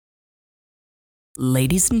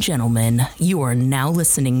Ladies and gentlemen, you are now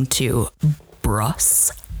listening to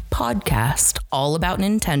Brus Podcast, all about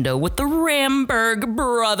Nintendo with the Ramberg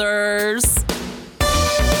brothers.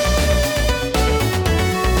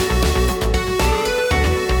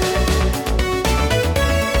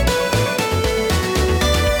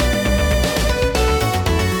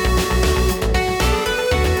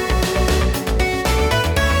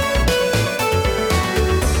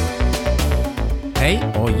 Hei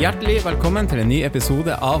og hjertelig velkommen til en ny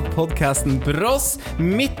episode av podcasten Bros.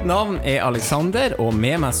 Mitt navn Alexander, og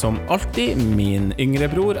med meg som alltid min yngre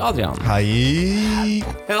bror Adrian. Hei.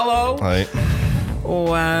 Hello. Hei.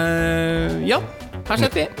 Og ja, her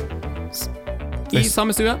sitter vi I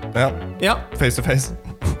samme stue. Ja. Face to face.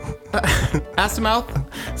 Ass to mouth,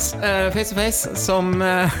 face to face, som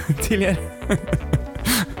tidligere.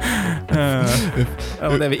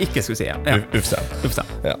 Og det vi ikke skulle si, ja. Ufsa.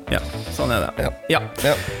 Ja, sånn det. Ja.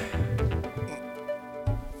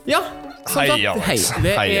 Som sagt, hei.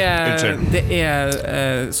 Det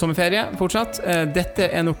sommerferie fortsatt.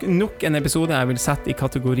 Dette nok en episode jeg vil sette I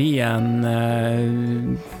kategorien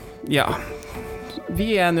ja.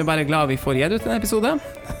 Vi nå bare glad vi får gitt ut en episode.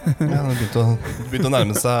 Ja, det begynte å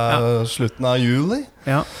nærme seg slutten av juli.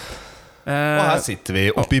 Ja. Og her sitter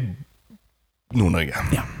vi oppe I Nord-Norge.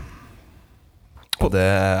 Ja. Og det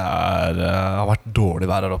har vært dårlig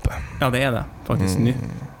vær her oppe. Ja, det det faktisk ny.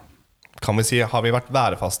 Kan vi si, har vi vært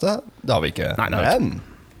værfaste? Det har vi ikke. Nei, det har vi ikke.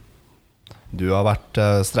 Du har vært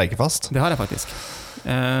streikefast. Det har jeg faktisk.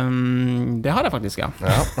 Ja.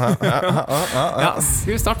 Ja,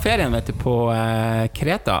 skal vi starte ferien vet du, på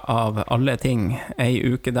Kreta av alle ting. En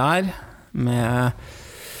uke der med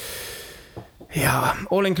ja,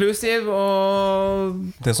 all inclusive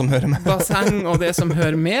og det som hører med basseng og det som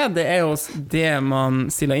hører med det jo det man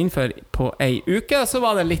stiller inn for på en uke, så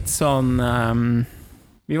var det litt sånn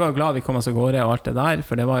vi var jo glad vi kom oss av gårde og alt det der,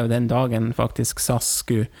 for det var jo den dagen faktisk SAS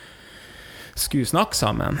skulle snakke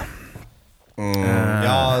sammen.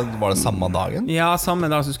 Ja, var det samme dagen? Ja, samme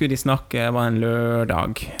dag så skulle de snakke, det var en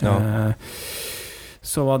lørdag. Ja.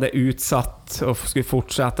 Så var det utsatt og skulle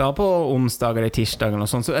fortsette på onsdag eller tirsdag eller noe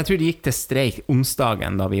sånt. Så jeg tror det gikk til streik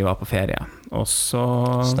onsdagen da vi var på ferie. Og så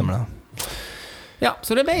stemmer det. Ja,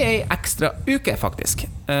 så det ble en ekstra uke faktisk.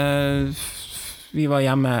 Vi var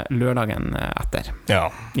hjemme lørdagen etter. Ja.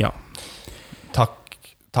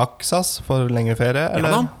 Takk SAS for lengre ferie,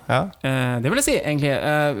 eller? Ja. Det vil jeg si egentlig.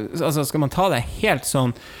 Altså skal man ta det helt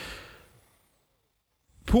sånn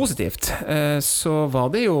positivt, så var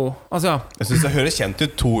det jo altså, jeg synes det høres kjent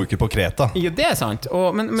ut 2 uker på Kreta. Ja, det sant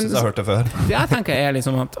men jeg synes jeg har hørt det før. Det jeg tenker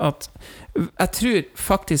liksom at jeg tror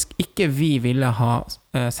faktisk ikke vi ville ha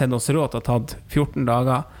sett oss råd til å ha tatt 14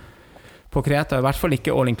 dager på Kreta, I hvert fall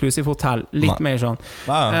ikke all-inclusive hotell, litt mer sånn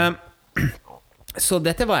så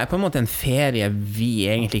dette var på en måte en ferie vi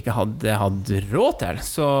egentlig ikke hadde råd til,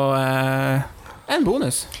 så en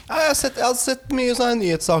bonus. Jeg har sett mye sånne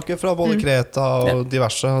nyhetssaker fra både Kreta og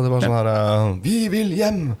diverse, og det var sånn her vi vil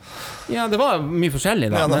hjem. Ja, det var mye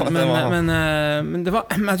forskjellig da, men det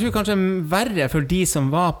var, jeg tror kanskje verre for de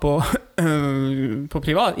som var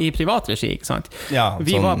I privat regi, ikke sant? Ja,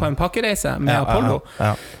 vi var på en pakkereise med Apollo.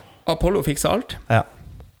 Apollo fikset alt. Ja.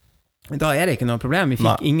 Da det ikke noe problem. Vi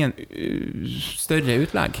fikk ingen større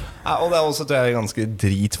utlegg. Ja, og det også tror jeg ganske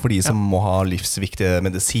drit for de som må ha livsviktige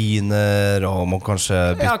medisiner og må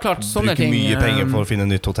kanskje bruke mye penger for å finne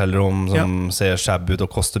nytt hotellrom som ser skjebb ut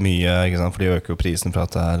og koster mye, ikke sant? For de øker jo prisen for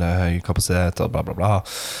at det høy kapasitet og bla bla bla.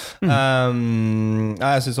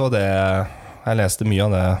 Jeg synes også det jeg leste mye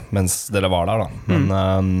av det mens dere var der da. Men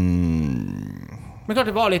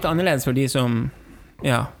klart det var litt annerledes for de som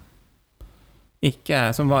ikke,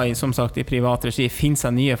 som var som sagt I privat regi, finne seg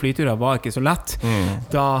nye flyturer var ikke så lett Men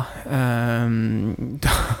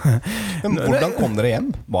hvordan kom dere hjem?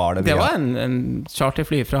 Det var en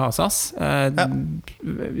charterfly fra SAS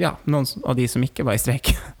noen av de som ikke var I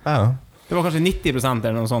streik Det var kanskje 90%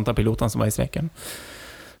 eller noe sånt av pilotene som var I streiken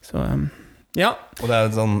Så, ja Og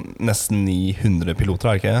det sånn nesten 900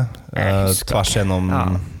 piloter, ikke? Tvers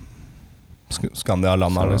gjennom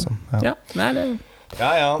Skandia-landet liksom Ja, nei det det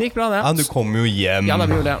gikk bra det du kom jo hjem Ja da,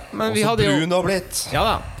 vi gjorde det Men og så brun du har blitt Ja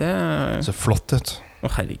da, det Så flott ut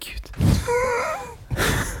herregud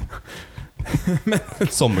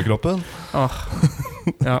Sommerkroppen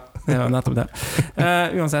Ja, det var nettopp det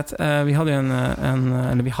Uansett, vi hadde jo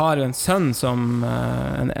eller vi har jo en sønn som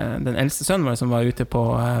den eldste sønnen vår som var ute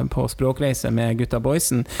på språkreise med gutta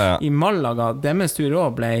boysen I Malaga, deres tur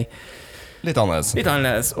også ble litt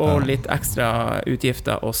annerledes og litt ekstra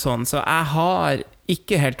utgifter og sånn Så jeg har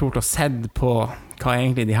ikke helt tort å sett på hva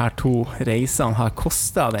egentlig de her 2 reisene har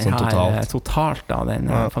kostet den her, totalt av den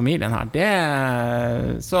familien her.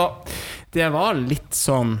 Så det var litt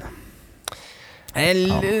sånn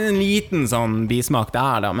en liten sånn bismak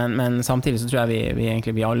der da, men samtidig så tror jeg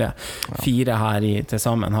vi alle 4 her til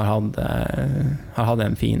sammen har hatt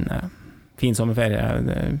en fin sommerferie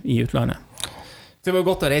i utlandet. Så det var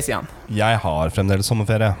godt å reise igjen. Jeg har fremdeles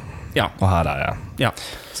sommerferie. Ja. Og her jeg. Ja.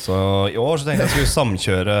 Så i år så tenkte jeg skulle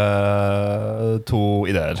samkjøre 2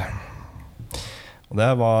 ideer. Og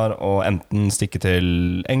det var å enten stikke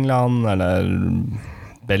til England eller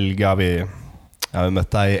Belgia. Jeg har jo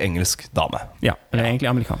møtt ei engelsk dame. Ja, eller egentlig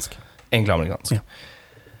amerikansk. Egentlig amerikansk. Ja.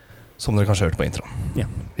 Som dere kanskje hørte på intro. Ja.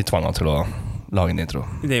 Vi tvang henne til å lage en intro.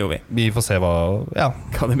 Det gjorde vi. Vi får se hva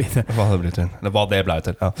det blir til. Eller hva det ble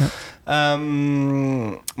til. Ja.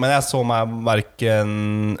 Men jeg så meg hverken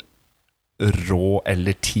rå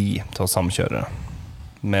eller tid til å samkjøre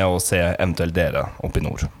med å se eventuelt dere oppe i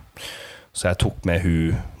nord. Så jeg tok med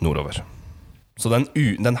hun nordover. Så den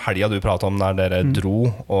helgen du pratet om der dere dro,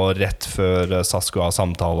 og rett før SAS skulle ha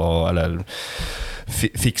samtale eller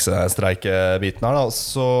fikse streikebiten her da,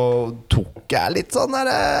 så tok jeg litt sånn der,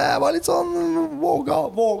 jeg var litt sånn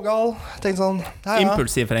vågal, tenkte sånn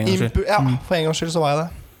impulsiv for en gang skyld. Ja, for en gang skyld så var jeg det.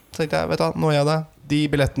 Så tenkte jeg, vet du, nå gjør jeg det. De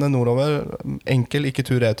billettene nordover, enkel, ikke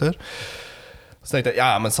tur-retur. Så tenkte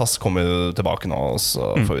jeg, men SAS kommer jo tilbake nå, og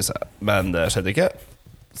så får vi se. Men det skjedde ikke.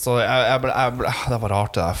 Så det var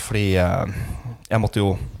rart det der, fordi jeg måtte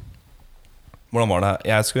jo, hvordan var det?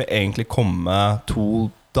 Jeg skulle egentlig komme 2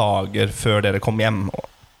 dager før dere kom hjem,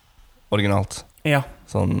 originalt. Ja,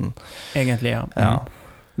 sånn, egentlig ja.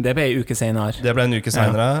 Det ble en uke senere. Det ble en uke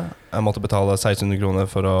senere. Jeg måtte betale 1600 kroner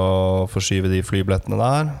for å forskyve de flybillettene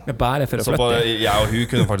der. Bare for å flytte. Så jeg og hun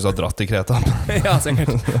kunne faktisk ha dratt til Kreta. Ja,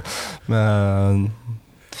 sikkert. Men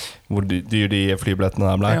hvor dyr de flybillettene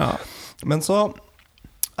der ble. Ja. Men så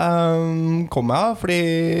kom jeg, fordi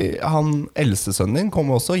han eldste sønnen din kom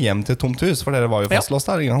også hjem til tomt hus, for dere var jo fastlåst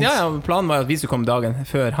der, ikke sant? Ja, planen var at vi skulle komme dagen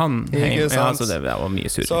før han hjem. Ja, så det var mye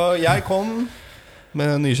sur. Så jeg kom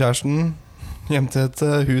med nykjæresten hjem til et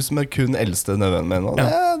hus med kun eldste nevøen min, og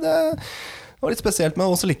det var litt spesielt, men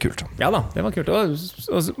også litt kult. Ja da, det var kult. Og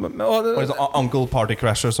sånn Uncle Party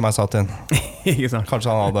Crasher, som jeg satt inn. Ikke sant? Kanskje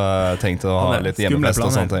han hadde tenkt å ha litt hjemmefest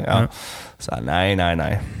og sånne ting. Ja. Så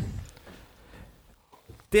nei.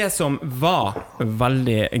 Det som var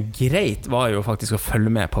veldig greit, var jo faktisk å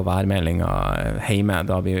følge med på værmeldingen hjemme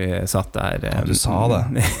da vi satt der. Ja, du sa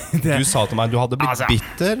det. Du sa til meg, du hadde blitt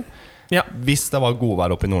bitter hvis det var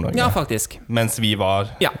godvær oppe i Nord-Norge. Ja, faktisk. Mens vi var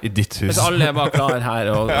i ditt hus. Hvis alle var klar her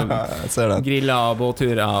og grilla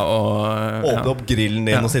båtturer og åpne opp grillen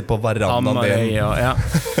din og sitte på verandaen din.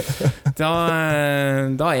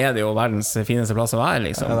 Da er det jo verdens fineste plass å være,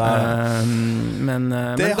 liksom. Men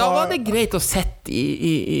da var det greit å sette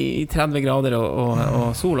i 30 grader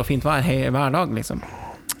og sol og fint vær hver dag, liksom.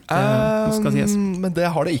 Skal sies. Men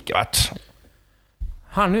det har det ikke vært.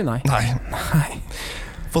 Her nå, nei.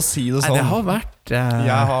 For å si det sånn, det har vært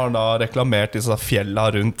jeg har da reklamert disse fjella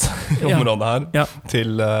rundt i området her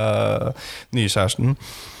til nykjæresten.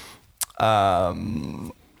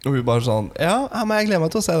 Og hun bare sånn, men jeg gleder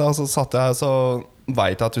meg til å se det. Og så satt jeg, så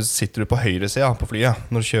vet jeg at du sitter på høyre siden på flyet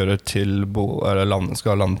når du kjører til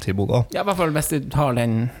skal lande til Bodø. Ja, i hvert fall hvis du tar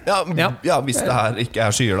den. Ja, hvis det her ikke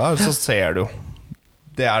er skyer der, så ser du.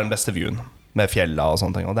 Det er den beste viewen med fjella og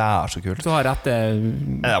sånne ting, og det er så kult. Du har rette.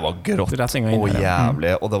 Det var grått og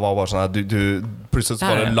jævlig, og det var bare sånn at du plutselig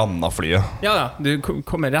bare landet flyet. Ja, du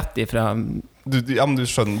kommer rett ifra. Men du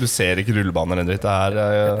skjønner, du ser ikke rullebaner eller dritt. Det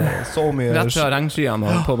er så mye rett fra regnskyene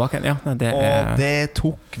og på bakken. Og det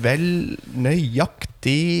tok vel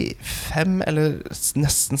nøyaktig 5 eller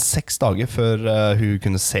nesten 6 dager før hun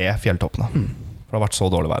kunne se fjelltoppene. For det har vært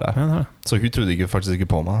så dårlig vær her. Så hun trodde faktisk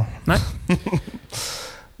ikke på meg. Nei.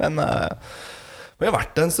 Men vi har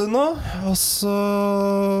vært en stund nå, og så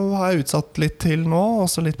har jeg utsatt litt til nå,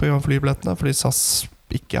 også litt på grunn av flybillettene, fordi SAS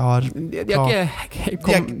ikke har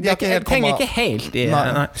trenger ikke helt i.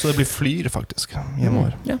 Nei. Så det blir flyr faktisk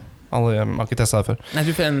hjemover. Alle har ikke testet det før. Nei,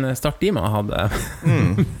 du får en start de man hadde.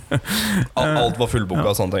 Alt var fullboka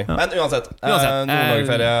og sånne ting. Men uansett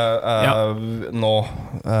Nord-Norge-ferie nå,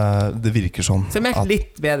 det virker sånn. Så det er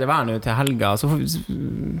litt bedre vær nå til helga, så får vi,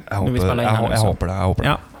 jeg håper det.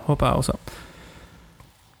 Ja, håper jeg også.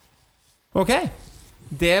 Ok,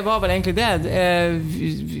 det var vel egentlig det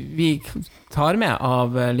vi tar med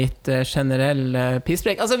av litt generell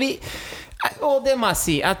pisspreik. Altså og det må jeg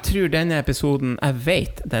si, jeg tror jeg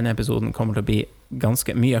vet denne episoden kommer til å bli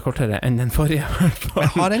ganske mye kortere enn den forrige. Jeg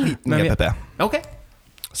har en liten GPP. Ok,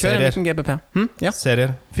 kjør en liten GPP.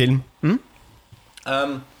 Serier, film.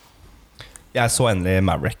 Jeg så endelig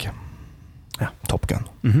Maverick. Top Gun.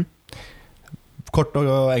 Kort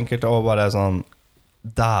og enkelt og bare sånn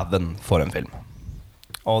dæven for en film.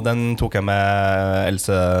 Og den tok jeg med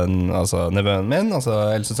Else, altså nevøen min,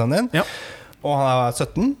 altså Else-sønnen din. Og han er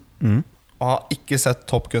 17 og har ikke sett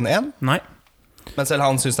Top Gun 1. Nei. Men selv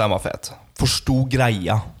han synes den var fet. Forsto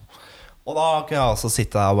greia. Og da kan jeg altså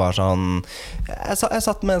sitte der og bare sånn jeg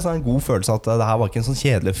satt med en sånn god følelse at det her var ikke en sånn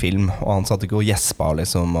kjedelig film. Og han satt ikke og gjespa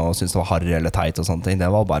liksom, og syntes det var harry eller teit og sånne ting.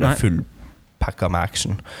 Det var bare fullpakka med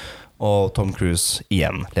action. Og Tom Cruise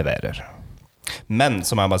igjen leverer. Men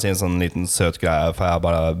så må jeg bare si en sånn liten søt greie, for jeg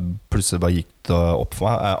bare plutselig bare gikk det opp for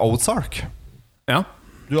meg. Ozark. Ja.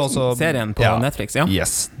 Du også, serien på Netflix, ja.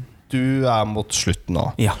 Yes. Du er mot slutten nå.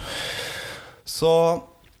 Ja. Så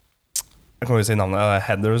jeg kan jo si navnet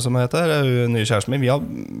Heather, som det heter, nye kjæresten min.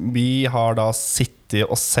 Vi har da sittet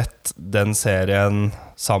og sett den serien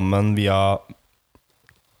sammen via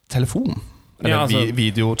telefon. Eller altså,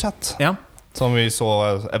 videochat. Ja. Som vi så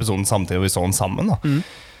episoden samtidig, og vi så den sammen da.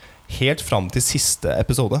 Helt frem til siste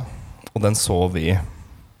episode. Og den så vi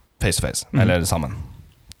face to face, eller sammen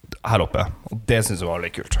her oppe. Og det synes jeg var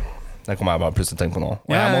litt kult. Det kommer jeg bare plutselig tenke på nå.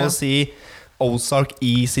 Og jeg må si Ozark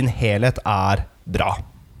i sin helhet er bra.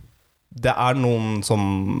 Det er noen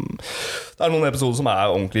episoder som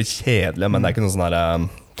er ordentlig kjedelige, men det er ikke noe sånn der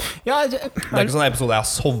det er ikke sånn episode jeg har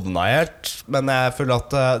sovnet helt. Men jeg føler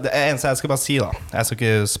at det eneste jeg skal bare si da, jeg skal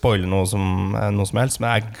ikke spoile noe som helst, men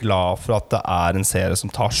jeg er glad for at det er en serie som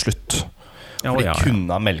tar slutt. For de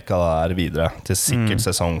kunne ha melket det der videre til sikkert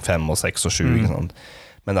sesong 5 og 6 og 7 ikke sant?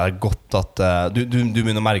 Men det er godt at du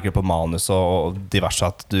begynner å merke det på manus og diverse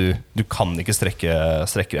at du kan ikke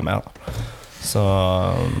strekke det med da. Så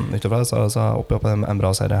utover det så oppgjør på en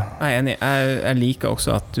bra serie. Jeg er enig. Jeg liker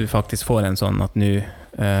også at du faktisk får en sånn at nå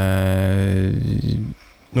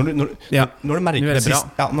når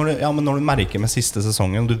du merker med siste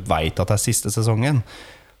sesongen, du vet at det er siste sesongen,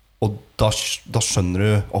 og da skjønner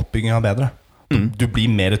du oppbyggingen bedre. Du blir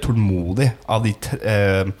mer tålmodig av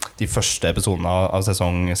de første episodene av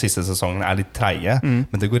siste sesongen er litt treige,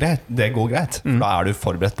 men det går greit, for da er du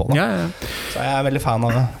forberedt på det. Så jeg er veldig fan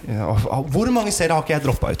av det. Hvor mange serier har ikke jeg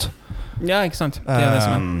droppet ut? Ja, ikke sant. Det er det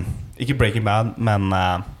som ikke Breaking Bad, men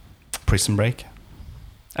Prison Break.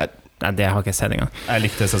 Nei, det har jeg ikke sett engang. Jeg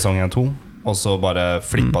likte sesongen 2, og så bare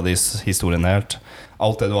flippet de historien helt.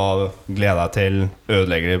 Alt det du har gledet deg til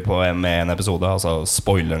ødelegger med en episode, altså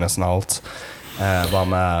spoiler nesten alt. Hva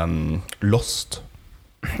med Lost?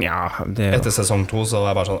 Ja, det etter sesong 2 så var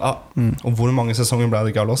jeg bare sånn og hvor mange sesonger ble det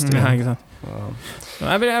ikke av Lost? Ja, ikke sant.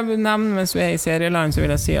 Jeg vil nevne, mens vi er i serieland, så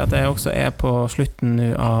vil jeg si at jeg også er på slutten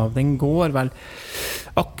av, den går vel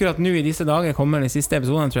akkurat nå i disse dager kommer den siste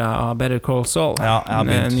episoden, tror jeg, av Better Call Saul,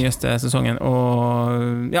 den nyeste sesongen.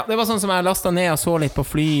 Og ja, det var sånn som jeg lastet ned og så litt på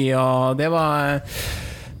fly, og det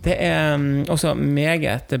er også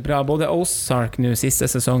meget bra. Både Ozark nå siste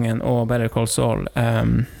sesongen og Better Call Saul.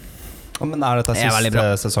 Men er dette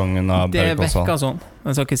siste sesongen av Better Call Saul? Det virker sånn.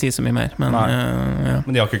 Jeg skal ikke si så mye mer. Men,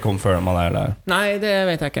 men de har ikke confirmet det der? Nei, det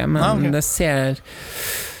vet jeg ikke. Men det ser...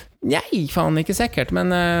 Nei, faen, ikke sikkert.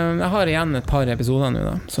 Men jeg har igjen et par episoder nå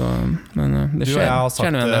da. Så, men det skjer. Jeg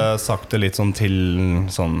har sagt det litt sånn til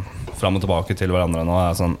sånn, frem og tilbake til hverandre nå.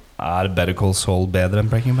 Er Better Call Saul bedre enn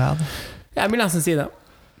Breaking Bad? Jeg vil nesten si det.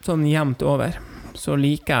 Sånn jevnt over. Så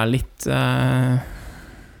liker jeg litt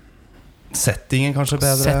settingen kanskje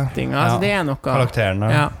bedre. Altså det er noe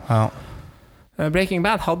karakterene. Breaking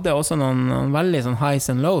Bad hadde også noen veldig sånn highs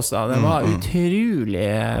and lows da. Det var utrolig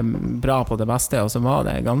bra på det beste, og så var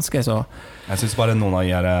det ganske så jeg synes bare noen av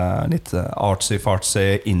de litt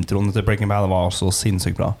artsy-fartsy introene til Breaking Bad var så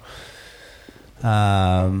sinnssykt bra.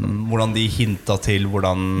 Hvordan de hintet til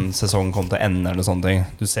hvordan sesongen kom til å ende eller sånne ting.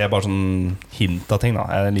 Du ser bare sånn hint av ting da.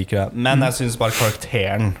 Jeg liker det. Men jeg synes bare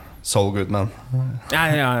karakteren Saul Goodman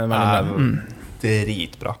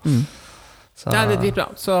dritbra. Så, det er dritbra.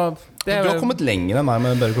 Så du har kommet lenger enn meg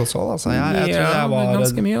med Better Call Saul altså. Jeg tror jeg var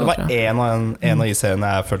ganske mye. Det var en av de seriene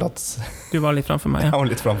jeg følte at du var litt framfor meg. Jeg var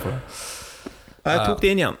litt framfor. Jeg tok det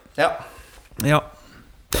inn igjen. Ja.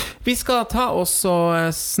 Vi skal ta oss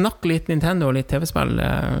og snakke litt Nintendo og litt TV-spill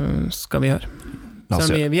skal vi gjøre.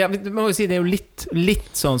 Vi må jo si det er jo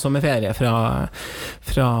litt sånn sommerferie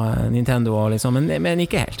fra Nintendo og liksom, men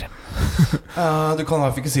ikke helt. Du kan i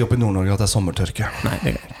hvert fall ikke si opp i Nord-Norge at det er sommertørke. Nei,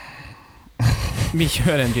 det er greit. Vi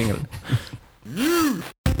kjører en jingle.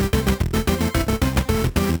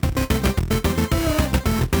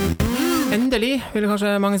 Endelig, vil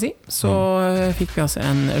kanskje mange si, så fikk vi altså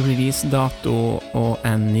en release-dato og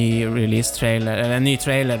en ny release-trailer, eller en ny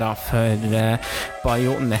trailer da, for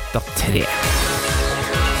Bayonetta 3.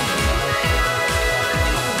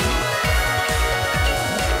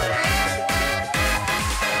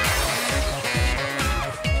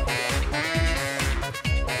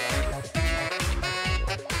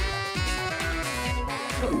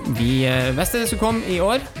 vi visste det skulle komme I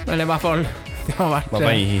år, eller I hvert fall det har vært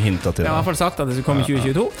hintet til det. Jeg har I hvert fall sagt at det skulle komme I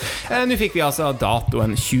 2022. Nå fikk vi altså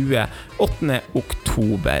datoen 28.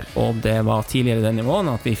 oktober, og det var tidligere denne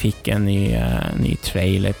måneden at vi fikk en ny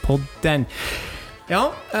trailer på den. Ja,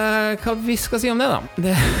 hva vi skal si om det da?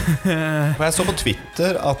 Jeg så på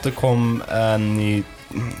Twitter at det kom en ny...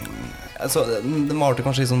 Altså, det varte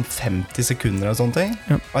kanskje I sånn 50 sekunder eller sånne ting.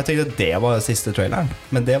 Ja. Og jeg tenkte det var siste traileren.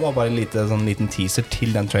 Men det var bare en liten teaser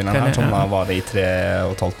til den traileren her, som var det I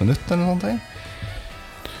 3,5 minutter eller noe sånt.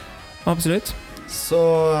 Absolutt. Så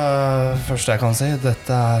første jeg kan si,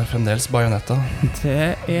 dette fremdeles Bayonetta.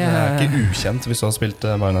 Det ikke ukjent hvis du har spilt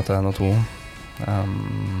Bayonetta 1 og 2.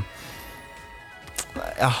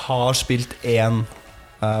 Jeg har spilt 1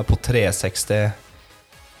 på 360.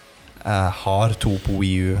 Jeg har 2 på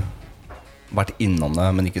Wii U. Vært innom det,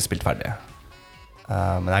 men ikke spilt ferdig.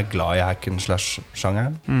 Men jeg glad I hack and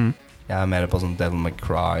slash-sjangeren. Jeg mer på sånn Devil May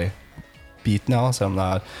Cry-biten, ja. Selv om det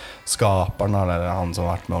skaperen, eller han som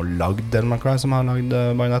har vært med og lagd Devil May Cry, som har lagd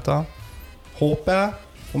Bayonetta. Håper jeg,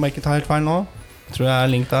 om jeg ikke tar helt feil nå. Jeg tror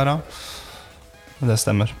jeg link der, ja. Det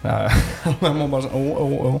stemmer. Jeg må bare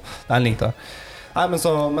sånn, det en link der. Nei,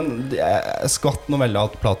 men jeg skvatt noe veldig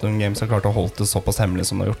at Platinum Games har klart å holde det såpass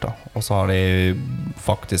hemmelig som de har gjort da. Og så har de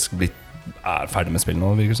faktisk ferdig med spill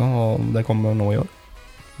nå, virker sånn, og det kommer nå I år.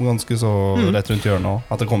 Ganske så rett rundt hjørnet nå,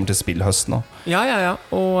 at det kommer til spill høsten nå. Ja.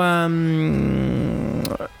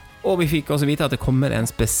 Og vi fikk også vite at det kommer en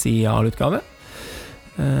spesialutgave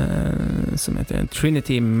som heter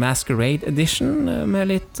Trinity Masquerade Edition,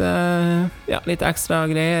 med litt ekstra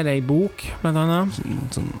greier, en bok blant annet.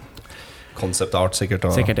 Sånn concept art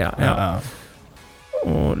sikkert ja.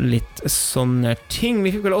 Og litt sånne ting. Vi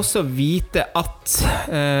fikk vel også vite at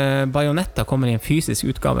Bayonetta kommer I en fysisk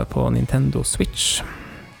utgave på Nintendo Switch.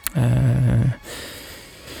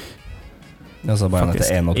 Altså Bayonetta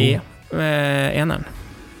 1 og 2? Eneren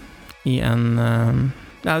I en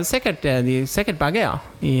ja, sikkert begge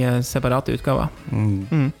I separate utgaver.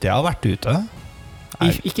 Det har vært ute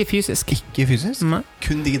Ikke fysisk. Ikke fysisk? Nei.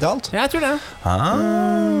 Kun digitalt? Ja, jeg tror det.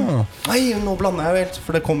 Nei, nå blander jeg helt,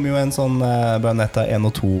 for det kom jo en sånn Bayonetta 1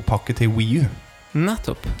 og 2-pakke til Wii U.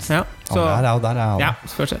 Nettopp. Ja, så der er han. Ja,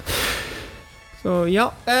 fortsett. Så ja,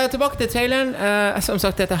 tilbake til traileren. Som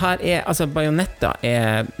sagt, dette her altså Bayonetta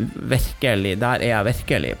virkelig, der jeg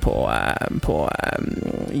virkelig på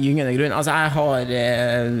gyngende grunn. Altså jeg har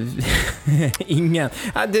ingen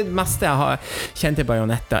det meste jeg har kjent til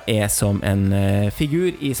Bayonetta som en figur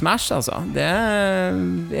I Smash, altså. Det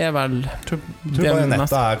vel tror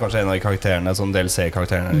Bayonetta kanskje en av de karakterene, sånn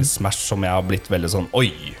DLC-karakterene I Smash, som jeg har blitt veldig sånn, oi,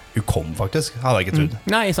 hun kom faktisk, hadde jeg ikke trodd.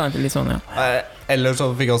 Nei, sant, litt sånn, ja. Eller så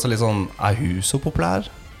fikk jeg også litt sånn, hun så populær?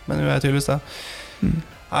 Men hun tydeligvis det.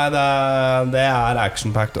 Nei, det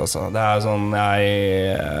action-packed også. Det sånn, jeg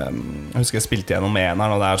husker jeg spilte gjennom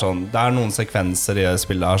eneren, og det sånn, det noen sekvenser I det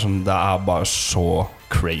spillet her som det bare så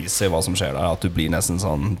crazy hva som skjer der, at du blir nesten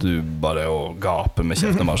sånn, du bare gaper med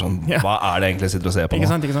kjeften, bare sånn, hva det egentlig jeg sitter og ser på nå?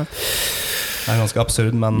 Ikke sant. Det ganske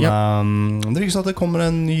absurd, men det virker sånn at det kommer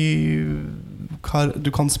en ny du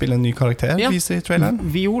kan spille en ny karakter, viser I traileren.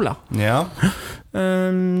 Viola. Ja.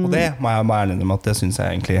 Og det må jeg bare ærlig med at det synes jeg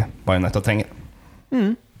egentlig Bayonetta trenger.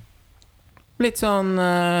 Litt sånn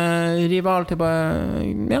rival til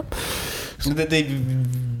ja. Det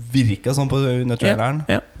virker sånn på under traileren.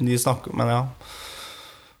 De snakker, men ja.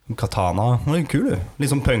 Katana, det kul,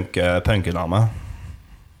 litt sånn punkedame.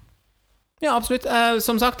 Ja, absolutt.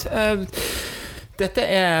 Som sagt,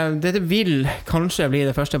 dette vil kanskje bli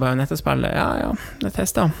det første Bayonetta-spillet. Ja, det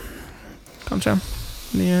testet. Kanskje.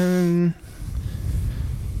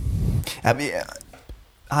 Jeg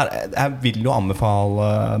vil jo anbefale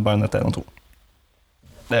Bayonetta 1 og 2.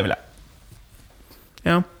 Det vil jeg.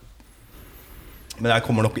 Ja. Men jeg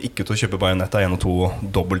kommer nok ikke til å kjøpe Bayonetta 1 og 2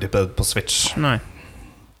 dobbelttippet på Switch. Nei.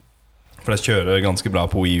 For det kjører ganske bra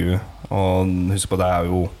på Wii U. Og husk på, det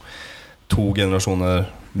jo 2 generasjoner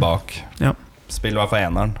bak. Ja. Spill I hvert fall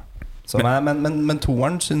eneren. Så, men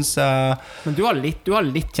toeren synes jeg Men du har litt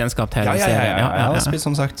kjennskap til serien. Ja, jeg har spilt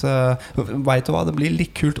som sagt. Vet du hva, det blir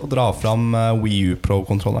litt kult å dra fram Wii U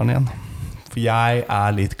Pro-kontrolleren igjen. For jeg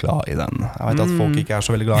litt glad I den. Jeg vet at folk ikke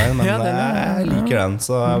så veldig glad I den, men jeg liker den.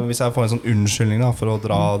 Så hvis jeg får en sånn unnskyldning da, for å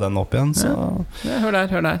dra den opp igjen, så Hør der.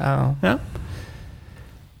 Ja.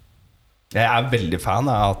 Jeg veldig fan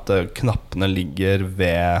av at knappene ligger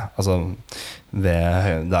ved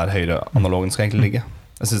der høyre analogen skal egentlig ligge.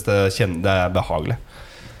 Jeg synes det behagelig.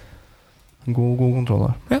 God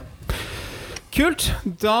kontroller. Ja. Kult.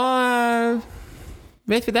 Da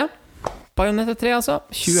vet vi det. Bayonetta 3 altså,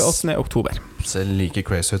 28. oktober. Ser like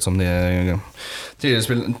crazy ut som de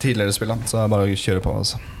tidligere spillene, så bare å kjøre på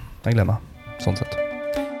altså. jeg gleder meg, sånn sett.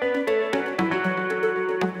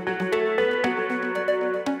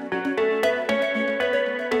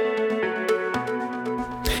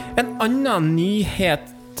 En annen nyhet,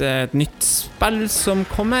 et nytt spill som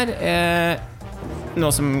kommer,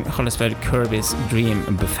 noe som kalles for Kirby's Dream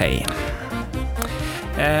Buffet.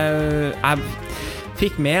 Jeg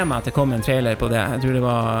fikk med meg at det kom en trailer på det. Jeg tror det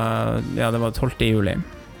var 12. juli.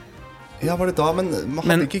 Ja, var det da? Men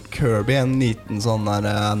hadde ikke Kirby en liten sånn der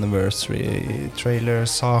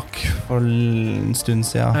anniversary-trailer-sak for en stund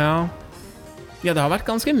siden? Ja, det har vært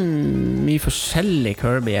ganske mye forskjellig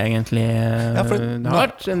Kirby, egentlig. Ja, det har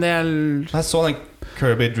vært en del... Jeg så den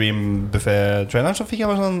Kirby Dream Buffet-traileren, så fikk jeg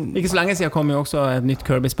bare sånn... Ikke så lenge siden kom jo også et nytt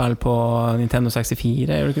Kirby-spill på Nintendo 64,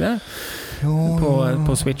 gjør du ikke det? Jo.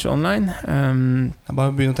 På Switch Online. Jeg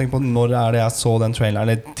bare begynner å tenke på når er det jeg så den traileren,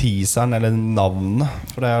 eller teaseren, eller navnet.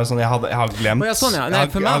 For det er sånn, jeg har glemt... Ja, sånn, ja. Nei,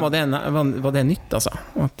 for meg var det nytt, altså.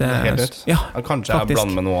 Det er helt nytt? Ja, kanskje jeg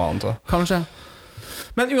blander med noe annet. Kanskje.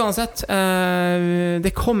 Men uansett,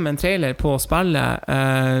 det kom en trailer på spillet.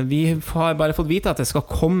 Vi har bare fått vite at det skal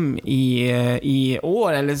komme i år,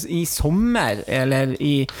 eller i sommer, eller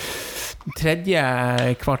i 3.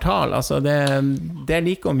 kvartal. Altså, det er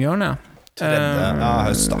like om hjørnet.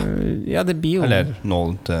 Høst da. Ja, det blir jo... Eller nå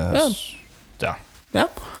til... Ja.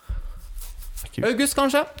 August,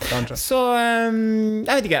 kanskje. Så jeg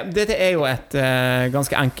vet ikke. Dette er jo et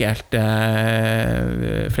ganske enkelt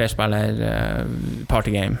flerspiller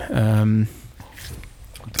partygame.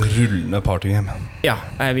 Rullende partygame. Ja,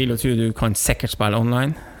 jeg vil jo tro du kan sikkert spille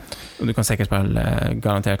online. Og du kan sikkert spille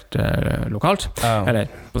garantert lokalt. Eller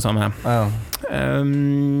på samme.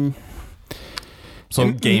 Så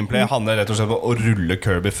gameplay handler rett og slett om å rulle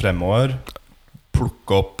Kirby fremover,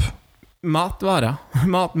 plukke opp matvarer.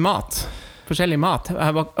 Mat. Forskjellig mat.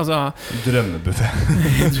 Altså, Drømmebuffeten,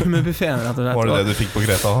 rett og slett. Var det det du fikk på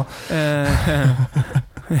Greta også?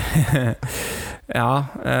 Ja,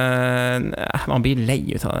 man blir lei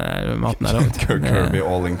ut av det maten der. Kirby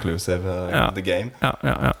all inclusive the game. Ja.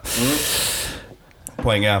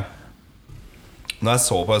 Poenget, når jeg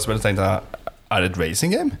så på det spillet, tenkte jeg, er det et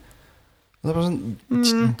racing game? Og det er bare sånn,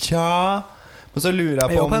 tja. Men så lurer jeg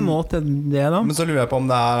på om, på en måte det da. Men så lurer jeg på om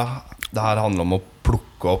det her handler om å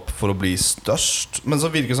plukke opp for å bli størst. Men så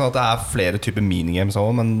virker det sånn at det er flere typer minigames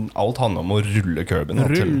også, men alt handler om å rulle Kirby nå,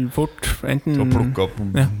 fort, enten til å plukke opp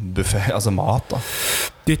buffet, altså mat da.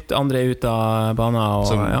 Dytt andre ut av banen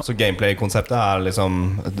så gameplay-konseptet er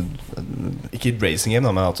liksom ikke et racing game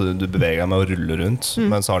da, men at du beveger deg med å rulle rundt.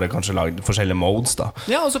 Men så har det kanskje laget forskjellige modes da.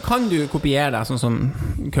 Ja, og så kan du kopiere deg sånn som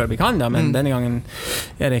Kirby kan da, men denne gangen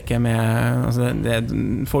er det ikke med, altså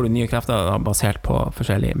får du nye krefter da, basert på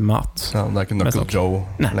forskjellig mat. Ja, det er ikke Knuckle Joe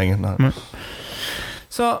lenger. Nei.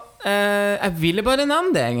 Så jeg ville bare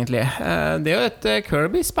nevne det egentlig. Det er jo et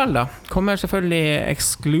Kirby-spill da. Kommer selvfølgelig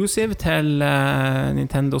exclusive til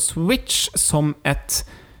Nintendo Switch som et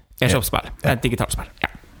e-shop-spill, et digitalt spill. Ja.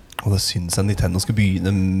 Og det synes jeg Nintendo skal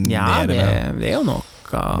begynne mer med. Det er jo noe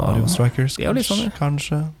Mario Strikers, det er jo litt sånn,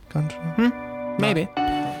 kanskje. Maybe.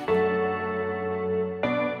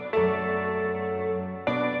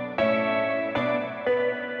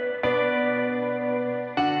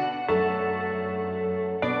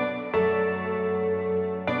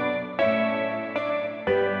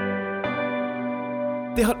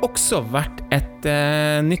 Det har også vært et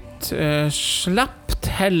nytt slapp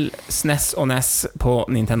til SNES og NES på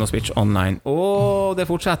Nintendo Switch Online. Og det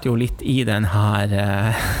fortsetter jo litt i den her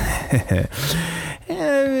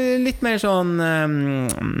litt mer sånn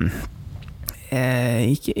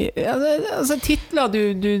altså titler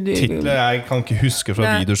titler jeg kan ikke huske fra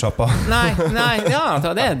videoshoppa. Nei, ja,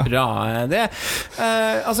 det er bra. Det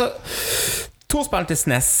altså 2 spill til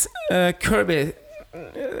SNES.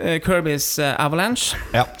 Kirby's Avalanche.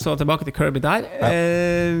 Så tilbake til Kirby der.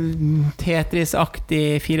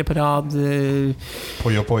 Tetris-aktig 4 på rad.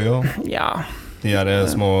 Poyo. Ja. De her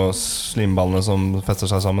små slimballene som fester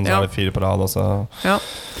seg sammen, så er det 4 på rad altså. Ja.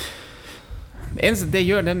 Eneste det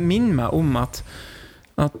gjør, det minner meg om at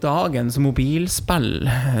dagens mobilspill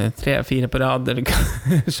 3-4 på rad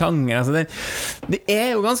sjanger, altså det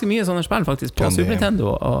er jo ganske mye sånne spill faktisk på Super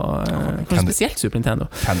Nintendo og spesielt Super Nintendo.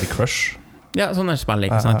 Candy Crush. Ja, sånne spill,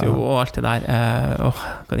 ikke sant? Jo, og alt det der.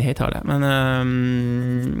 Hva de heter det? Men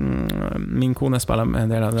min kone spiller med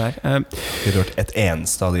en del av det der. Har du hørt et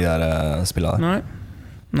eneste av de der spillene?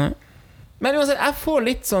 Nei. Men uansett, jeg får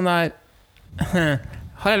litt sånn der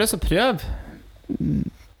har jeg lyst til å prøve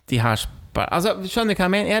de her spill? Altså, skjønner du hva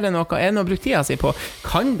jeg mener? Er det noe å bruke tida si på?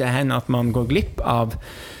 Kan det hende at man går glipp av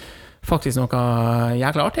faktisk noe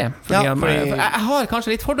jækla artig. Fordi jeg har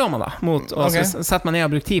kanskje litt fordommer da mot å sette meg ned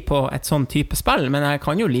og bruke tid på et sånn type spill, men jeg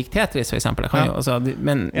kan jo like Tetris for eksempel.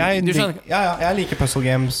 Jeg liker puzzle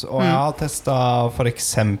games, og jeg har testet for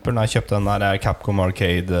eksempel når jeg kjøpte den der Capcom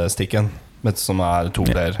Arcade-stikken, som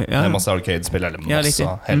 2-player med masse arcade-spill, eller masse,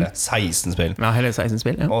 hele 16 spill. Ja, hele 16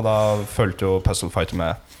 spill, Og da følte jo Puzzle Fighter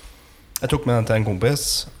med. Jeg tok med den til en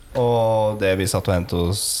kompis, og det vi satt og hentet å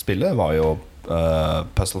spille var jo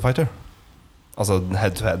Puzzle Fighter. Altså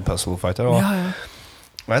head-to-head Puzzle Fighter. Og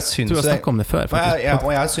jeg synes du har snakket om det før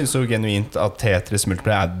og jeg synes jo genuint at Tetris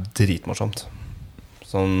multiplayer dritmorsomt.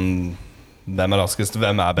 Sånn, hvem raskest,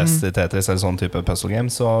 hvem best i Tetris eller sånn type puzzle game.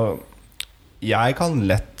 Så jeg kan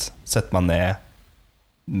lett sette meg ned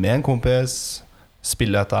med en kompis,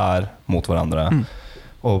 spille dette her mot hverandre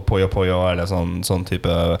og Puyo Puyo eller sånn type.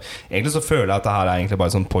 Egentlig så føler jeg at det her egentlig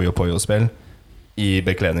bare sånn Puyo Puyo-spill i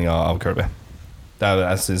bekledning av Kirby.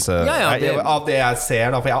 Jeg synes, av det jeg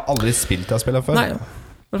ser da, for jeg har aldri spilt det spillet før. Nei,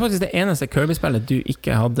 det var faktisk det eneste Kirby-spillet du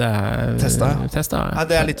ikke hadde testet. Ja,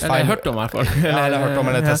 det litt feil. Eller hørt om I hvert fall. Eller hørt om,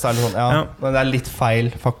 eller testet eller sånn. Men det litt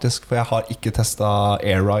feil faktisk, for jeg har ikke testet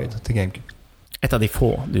Air Ride til GameCube. Et av de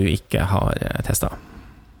få du ikke har testet.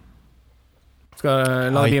 Skal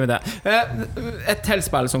la det bli med det. Et til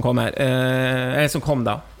spill som kommer, eller som kom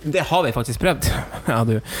da. Det har vi faktisk prøvd. Ja,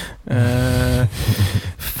 du.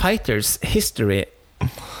 Fighters History.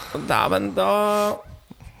 Men da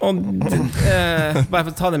bare for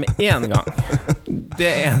å ta det med en gang. Det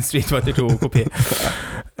en Street Fighter 2-kopi.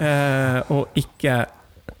 Og ikke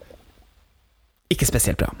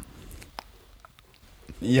spesielt bra.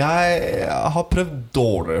 Jeg har prøvd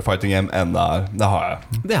dårligere fighting game enn det her. Det har jeg.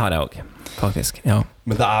 Det har jeg også, faktisk, ja.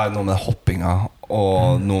 Men det noe med hoppinga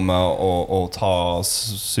og noe med å ta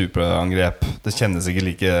superangrep. Det kjennes ikke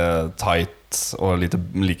like tight og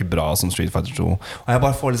like bra som Street Fighter 2. Og jeg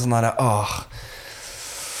bare får litt sånn her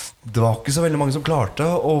det var ikke så veldig mange som klarte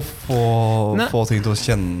å få ting til å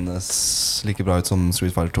kjennes like bra ut som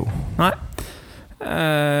Street Fighter 2. Nei.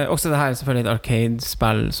 Også det her er selvfølgelig et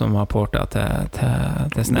arcade-spill som var portet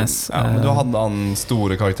til SNES. Men du hadde den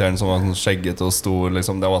store karakteren som var skjegget og stor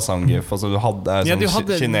liksom, det var Zangief. Altså, du hadde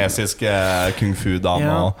kinesiske kung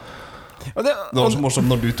fu-dame det var så morsomt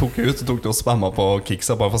når du tok du og spamma på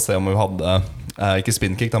kicksa bare for å se om hun hadde ikke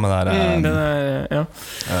spin-kick da, men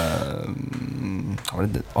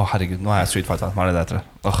herregud, nå jeg Street Fighter. Hva det heter?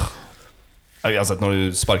 Jeg har sett når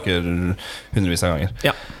du sparker hundrevis av ganger.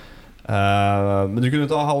 Ja. Men du kunne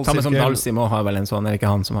ta halvsirkel. Samme som Dalsim har vel en sånn, eller ikke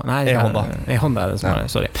han som har. Nei, Honda det som har,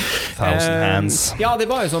 sorry. Thousand Hands. Ja, det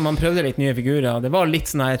var jo sånn, man prøvde litt nye figurer. Det var litt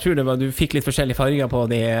sånn, jeg tror du fikk litt forskjellige farger på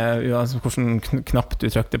de, hvordan knapp du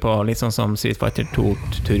trykte på, litt sånn som Street Fighter 2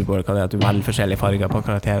 Turbo, at du velger forskjellige farger på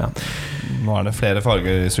karakterene. Nå det flere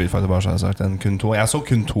farger i Street Fighter bare, så har jeg sagt, enn kun 2. Jeg så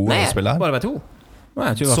kun 2 i spillet her. Nei, bare 2.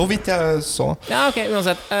 Så vidt jeg så. Ja, ok,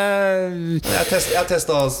 uansett Jeg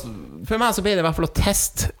testet. For meg så ble det I hvert fall å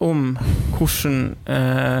teste om hvordan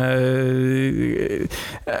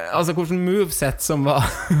altså hvordan moveset som var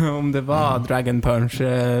om det var Dragon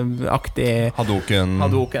Punch-aktig Hadouken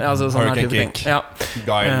altså sånn Hurricane Kick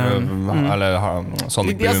eller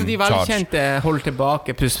Sonic Boom de velkjente hold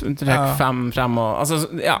tilbake trekk 5 frem og, altså,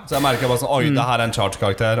 så jeg merker bare sånn, oi, det her en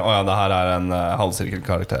charge-karakter det her en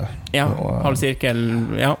halvsirkel-karakter halvsirkel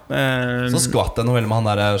så skvatt det noe veldig med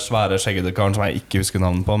han der svære skjeggede karen som jeg ikke husker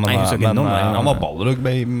navnet på men han var Balrog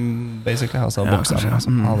basically altså bokser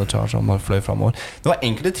han hadde charge han bare fløy fremover det var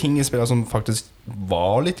enkelte ting I spillet som faktisk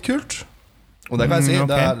var litt kult og det kan jeg si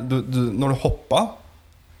når du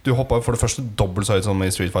hoppet for det første dobbelt så høyt som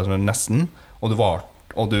I Street Fighter nesten og du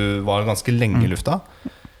var ganske lenge I lufta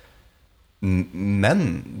men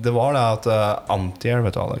det var det at anti-air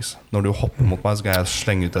vet du Alex når du hopper mot meg så kan jeg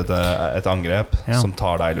slenge ut et angrep som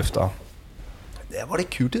tar deg I lufta det var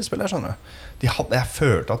litt kult I spillet skjønner du jeg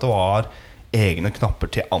følte at det var egne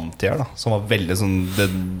knapper til anti-air da, som var veldig sånn det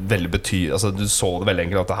veldig betyr, altså du så det veldig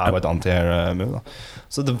enkelt at det her var et anti-air move da.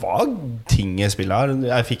 Så det var ting I spillet her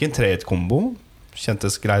jeg fikk en 3-hit-kombo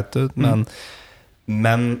kjentes greit ut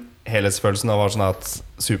men helhetsfølelsen var sånn at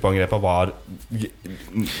superangrepet var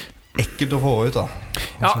ekkelt å få ut da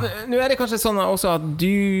nå det kanskje sånn også at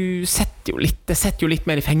du setter jo litt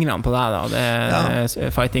mer I fingrene på deg da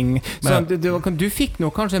fighting så du fikk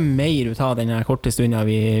nok kanskje mer ut av denne korte stunden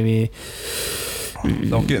det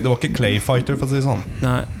var ikke Clay Fighter for å si det sånn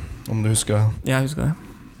nei. Om du husker det jeg husker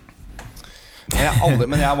det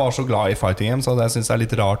men jeg var så glad I fighting game så jeg synes det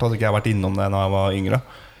litt rart at jeg ikke har vært innom det når jeg var yngre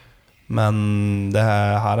men det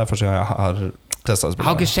her første gang jeg har testet spillet. Jeg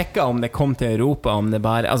har ikke sjekket om det kom til Europa om det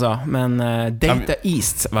bare, altså, men Data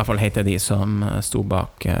East I hvert fall heter de som stod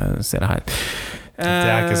bak ser det her Det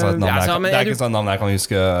ikke sånn navn jeg kan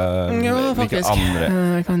huske. Hvilke andre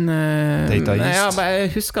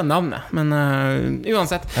jeg husker navnet. Men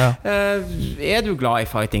uansett du glad i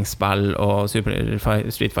fighting-spill og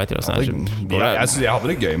Street Fighter og sånt? Jeg hadde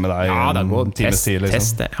det gøy med deg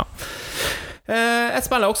teste, et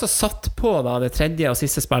spill jeg også satt på da, det tredje og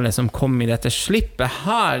siste spillet som kom i dette slippet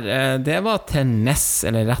her, det var til NES,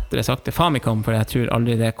 eller rettere sagt til Famicom, for jeg tror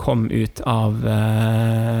aldri det kom ut av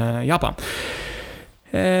Japan.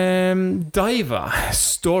 Daiva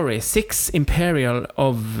Story 6 Imperial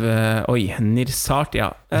of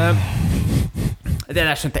Nirsartia. Det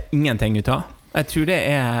der skjønte jeg ingenting ut av. Jeg tror det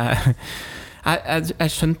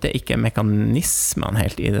jeg skjønte ikke mekanismene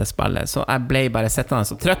helt i det spillet, så jeg ble bare settende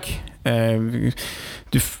og trykk.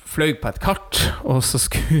 Du fløy på et kart, og så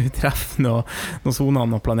skulle du treffe noen soner,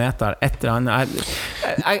 noen planeter, et eller annet.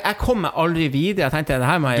 Jeg kom meg aldri videre. Jeg tenkte, det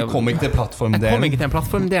her må jeg... Du kom ikke til plattformdelen? Jeg kom ikke til en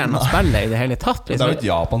plattformdelen av spillet i det hele tatt. Liksom. Det jo et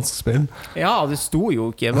japansk spill. Ja, det sto jo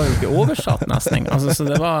ikke, det var jo ikke oversatt nesten. Altså, så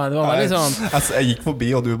det var veldig sånn... Jeg gikk forbi,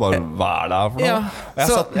 og du bare, hva det her for noe?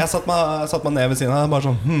 Jeg satt meg ned ved siden her, bare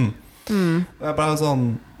sånn, Jeg bare sånn,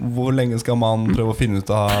 hvor lenge skal man prøve å finne ut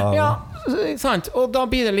av... Ja, sant. Og da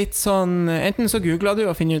blir det litt sånn, enten så googler du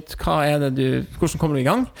og finner ut hvordan kommer du i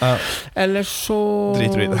gang, eller så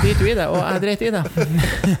driter du i det, og jeg driter i det.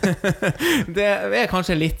 Det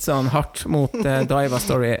kanskje litt sånn hardt mot Daiva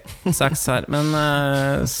Story 6 her, men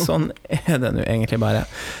sånn det nå egentlig bare.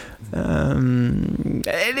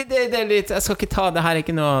 Det litt, jeg skal ikke ta det her,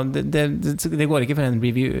 ikke noe det går ikke for en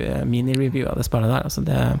mini-review av det spillet der, altså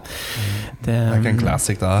det er ikke en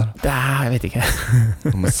classic det her. Jeg vet ikke.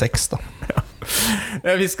 Nummer 6 da.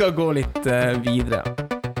 Vi skal gå litt videre.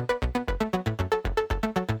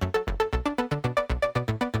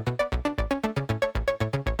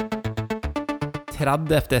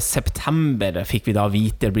 September fikk vi da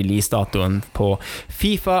vite release-datoen på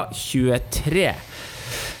FIFA 23.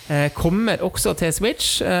 Kommer også til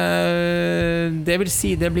Switch. Det vil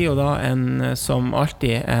si, det blir jo da som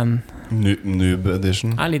alltid en Noob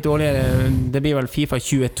edition. Litt dårligere. Det blir vel FIFA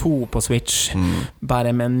 22 på Switch,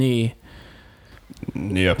 bare med ny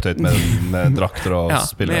update med drakter og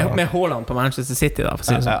spillere. Med Haaland på Manchester City da, for å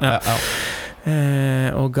si det sånn.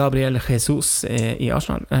 Og Gabriel Jesus i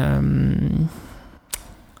Arsenal.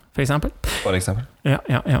 For eksempel. Ja.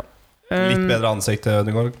 Litt bedre ansikt til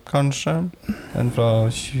Ødegaard, kanskje, enn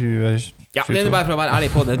fra 2022. Ja, det bare for å være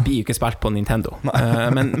ærlig på det blir jo ikke spilt på Nintendo.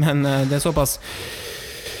 Men det såpass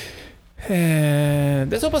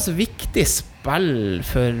det såpass viktig spill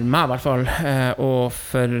for meg i hvert fall, og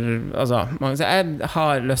for altså, jeg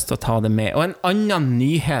har lyst til å ta det med. Og en annen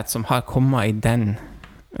nyhet som har kommet i den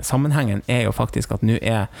sammenhengen jo faktisk at nå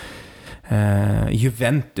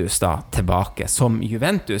Juventus da tilbake som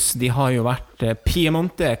Juventus. De har jo vært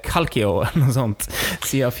Piemonte Calcio eller noe sånt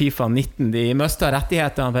siden FIFA 19. De møste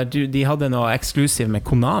rettighetene for de hadde noe eksklusiv med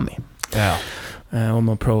Konami. Ja. Om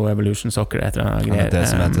noe Pro Evolution Soccer etter noe greier. Det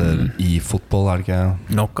som heter e-fotball, det ikke?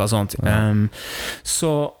 Noe sånt.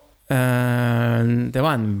 Så det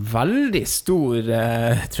var en veldig stor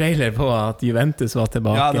trailer på at Juventus var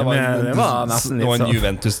tilbake. Ja, det var nesten litt sånn. Det var en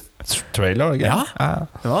Juventus-trailer, ikke? Ja,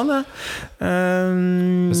 det var det.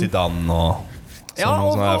 Med Zidane og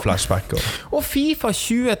sånne flashback. Og FIFA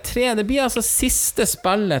 23, det blir altså siste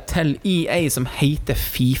spillet til EA som heter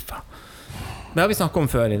FIFA. Det har vi snakket om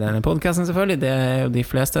før i denne podcasten selvfølgelig. Det jo de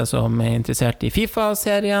fleste som interessert i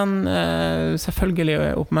FIFA-serien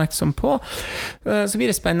selvfølgelig oppmerksom på. Så blir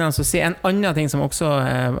det spennende å se en annen ting som også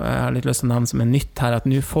jeg har litt lyst til å nevne som nytt her, at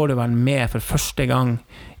nå får du være med for første gang,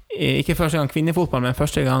 ikke første gang kvinnefotball, men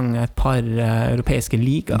første gang et par europeiske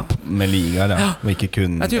liga. Med ligaer, ja. Og ikke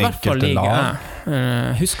kun enkelte lag.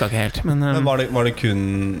 Husker ikke helt. Men var det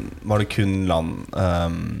kun land?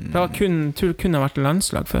 Det var tror det kun har vært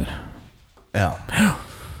landslag før. Ja.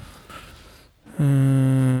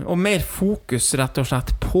 Og mer fokus rett og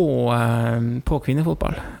slett på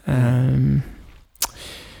kvinnefotball.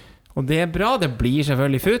 Og det bra, det blir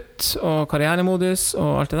selvfølgelig futt og karrieremodus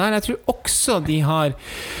og alt det der. Jeg tror også de har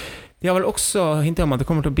vel også hintet om at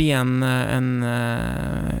det kommer til å bli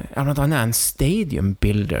blant annet en stadium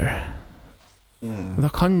builder. Og da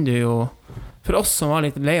kan du jo, for oss som var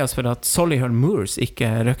litt lei oss for at Solihull Moors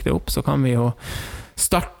ikke røkte opp, så kan vi jo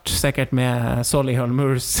start sikkert med Solihull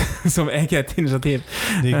Moors som eget initiativ.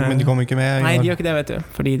 Men de kom ikke med. Nei, de gjør ikke det, vet du.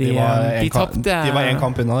 Fordi de tappte. De var en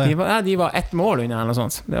kamp unna det. De var ett mål unna eller noe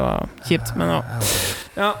sånt. Det var kjipt, men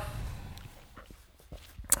ja.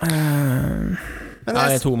 Det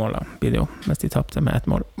er 2 mål da, blir det jo, mens de tappte med 1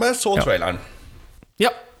 mål. Men jeg så traileren.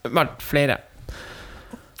 Ja, vært flere.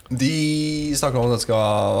 De snakker om at det skal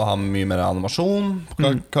ha mye mer animasjon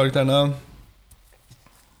på karakterene.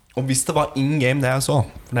 Og hvis det var in game det jeg så,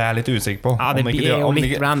 for det er jeg litt usikker på. Ja, det blir jo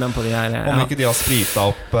litt random på de her. Om ikke de har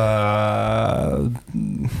sprita opp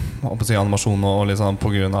animasjonen og liksom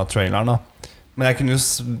på grunn av traileren da. Men jeg kunne jo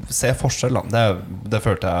se forskjell da. Det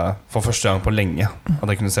følte jeg for første gang på lenge. At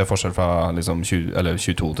jeg kunne se forskjell fra liksom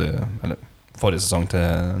 22 til eller forrige sesong til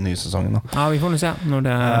nye sesongen da. Ja, vi får nå se når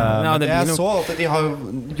det, det jeg så at de har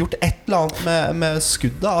gjort et eller annet med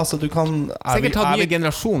skuddet. Altså du kan sikkert tatt nye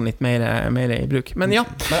generasjon litt mer i bruk. Men ja.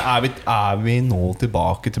 Men er vi nå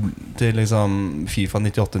tilbake til liksom FIFA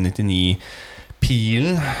 98-99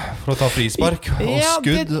 pilen for å ta frispark og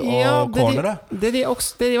skudd og cornere? Det de i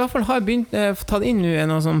hvert fall har begynt tatt inn nå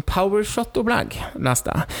noe sånn powershot-opplegg, leste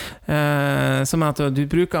jeg. Som at du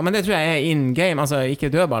bruker, men det tror jeg in game, altså ikke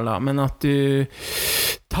dødball da, men at du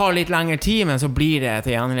tar litt lengre tid, men så blir det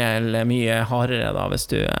til gjengjeld mye hardere da, hvis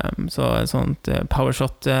du så et sånt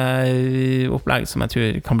powershot-opplegg som jeg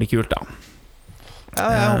tror kan bli kult da.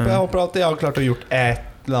 Ja, jeg håper at de har klart å gjort et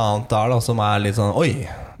eller annet der da, som er litt sånn, oi,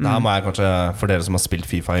 det her må jeg kanskje, for dere som har spilt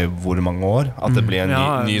FIFA i hvor mange år, at det blir en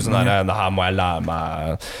ny sånn der, det her må jeg lære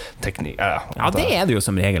meg teknikk. Ja, det er det jo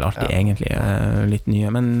som regel alltid egentlig litt nye,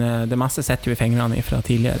 men det meste setter jo i fingrene fra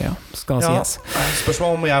tidligere, skal sies.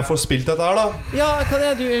 Spørsmål om jeg får spilt dette her da? Ja, hva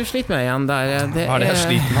er det du sliter med igjen der? Hva er det jeg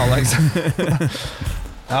sliter med, Alex?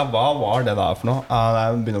 Ja, hva var det der for noe?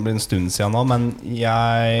 Det begynner å bli en stund siden nå, men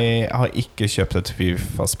jeg har ikke kjøpt et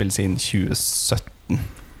FIFA-spill siden 2017.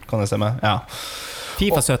 Kan det stemme? Ja.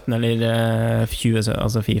 FIFA 17 eller 20,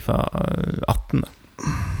 altså FIFA 18.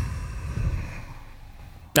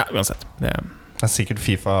 Ja, uansett. Det er sikkert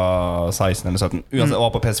FIFA 16 eller 17. Uansett, det var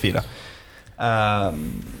på PS4.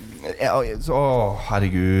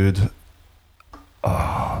 Herregud.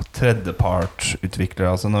 Tredjepart-utviklere.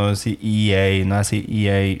 Altså når jeg sier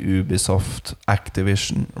EA, Ubisoft,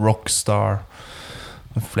 Activision, Rockstar,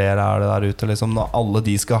 flere er det der ute liksom. Når alle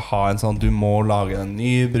de skal ha en sånn, du må lage en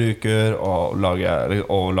ny bruker og lage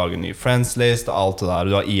en ny friends list og alt det der.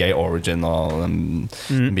 Du har EA Origin og den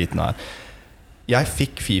biten her. Jeg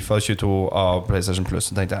fikk FIFA 22 av PlayStation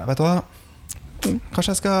Plus og tenkte jeg, vet du hva,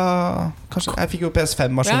 kanskje jeg fikk jo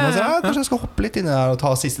PS5-maskinen, så kanskje jeg skal hoppe litt inn der og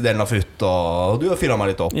ta siste delen av FUT, og du har fyret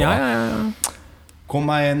meg litt opp kom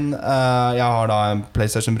meg inn. Jeg har da en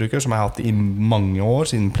PlayStation-bruker som jeg har hatt i mange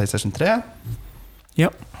år, siden PlayStation 3. Ja.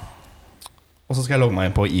 Og så skal jeg logge meg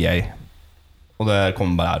inn på EA, og det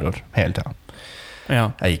kommer bare error hele tiden.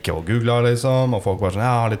 Jeg gikk og googlet liksom, og folk var sånn,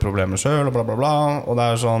 jeg har litt problemer selv og bla bla bla. Og det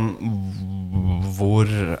er sånn,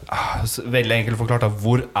 veldig enkelt forklart,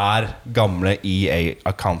 hvor er gamle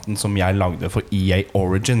EA-accounten som jeg lagde for EA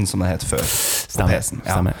Origin, som det het før på PC-en?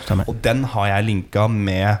 Stemmer. Og den har jeg linket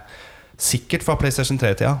med, sikkert fra PlayStation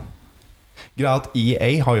 3-tida. Greia at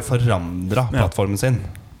EA har jo forandret plattformen sin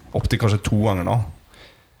opp til kanskje 2 ganger nå.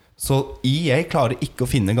 Så EA klarer ikke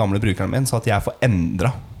å finne gamle brukeren min, så at jeg får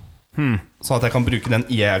endret så at jeg kan bruke den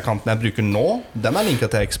EA-accounten jeg bruker nå. Den er linket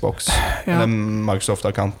til Xbox eller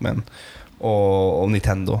Microsoft-accounten min og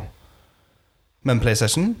Nintendo. Men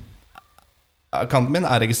PlayStation accounten min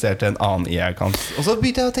er registrert til en annen EA-account. Og så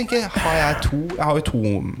begynte jeg å tenke, jeg har jo 2,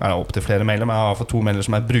 jeg har opp til flere mailer, men jeg har fått 2 mailer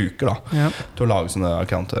som jeg bruker da til å lage sånne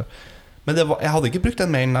accounter. Men jeg hadde ikke brukt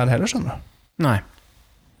den mailen der heller, skjønner du. Nei.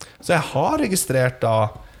 Så jeg har registrert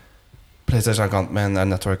da PlayStation-accounten min,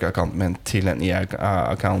 Network-accounten min til en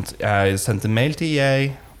EA-account. Jeg sendte mail til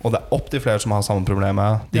EA, og det er opp til flere som har samme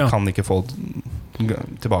problemet. De kan ikke få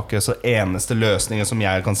tilbake. Så eneste løsningen som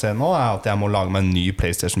jeg kan se nå, er at jeg må lage meg en ny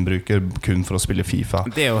PlayStation-bruker kun for å spille FIFA.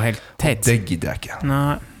 Det er jo helt teit. Det gidder jeg ikke.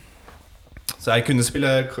 Nei. Så jeg kunne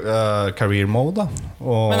spille career mode da.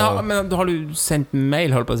 Men har du sendt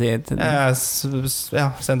mail, holdt på å si? Ja,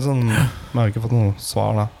 sendt sånn. Jeg har ikke fått noe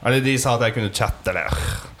svar da. Eller de sa at jeg kunne chatte eller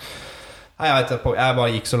jeg bare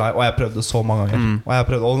gikk så lei. Og jeg prøvde så mange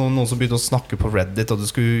ganger og noen som begynte å snakke på Reddit, og du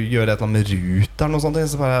skulle gjøre et eller annet med routeren og sånt.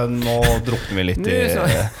 Så bare, nå drukner vi litt i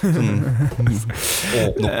sånn,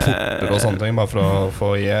 åpne opp porter og sånne ting, bare for å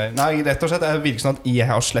få Nei, rett og slett, det virker sånn at jeg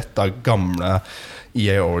har slettet gamle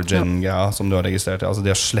EA Origin som du har registrert. Altså de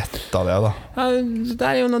har slettet det da. Det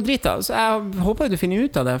er jo noe dritt da. Så jeg håper du finner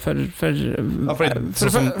ut av det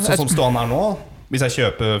sånn som stående her nå. Hvis jeg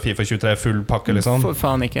kjøper FIFA 23 full pakke liksom, for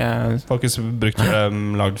faen ikke. Får ikke brukt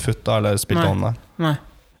lagd FUT da, eller spilt on der. Nei.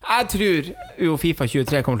 Jeg tror jo FIFA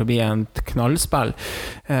 23 kommer til å bli en knallspill.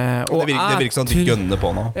 Og det virker sånn at de gønner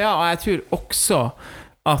på nå. Ja, og jeg tror også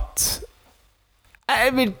at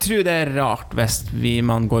jeg vil tro det er rart hvis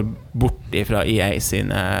man går bort fra EA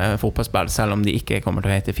sine fotballspill, selv om de ikke kommer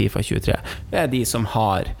til å hete FIFA 23. Det er de som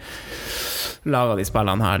har laget de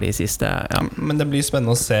spillene her de siste Men det blir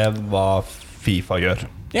spennende å se hva FIFA gjør.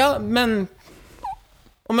 Ja, men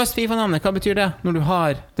Og must FIFA-navnet, hva betyr det? Når du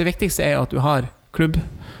har, det viktigste er at du har klubb,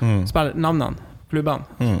 navnene, klubbene,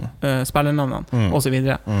 spillernavnene, og så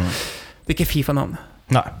videre. Det er ikke FIFA-navn.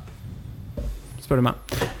 Nei. Spør du meg.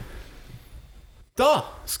 Da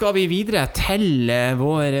skal vi videre til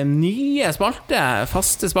vår nye spalte,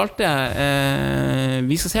 faste spalte.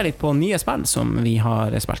 Vi skal se litt på nye spill som vi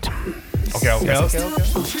har spilt. Ok.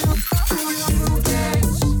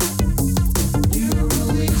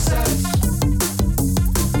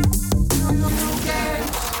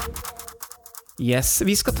 Yes,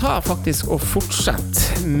 vi skal ta faktisk og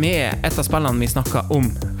fortsette med et av spillene vi snakket om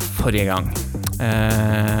forrige gang.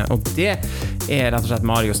 Og det er rett og slett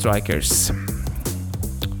Mario Strikers.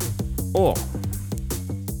 Og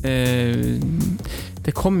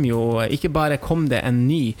det kom jo, ikke bare kom det en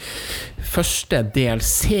ny første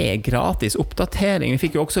DLC gratis oppdatering. Vi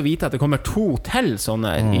fikk jo også vite at det kommer 2 til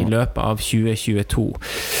sånne i løpet av 2022.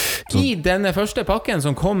 I denne første pakken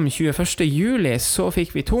som kom 21. juli, så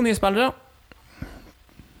fikk vi 2 nye spillere.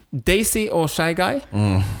 Daisy og Shy Guy.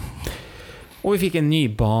 Og vi fikk en ny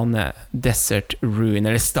bane, Desert Ruin,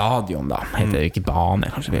 eller stadion da, heter det ikke bane,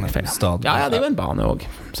 kanskje det er feil. Ja, det er jo en bane også,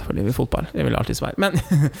 selvfølgelig ved fotball, det vil alltid være. Men,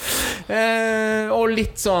 og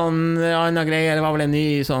litt sånn andre greier, det var vel en ny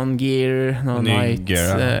sånn gear, noe night.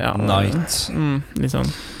 Gear, night. Litt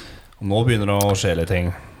sånn. Og nå begynner det å skje litt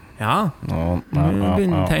ting. Ja,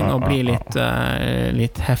 begynner ting å bli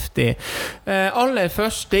litt heftig. Aller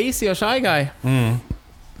først, Daisy og Shy Guy.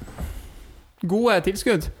 Gode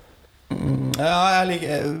tilskudd. Ja, jeg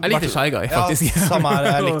likte Shy Guy, faktisk. Ja, samme her,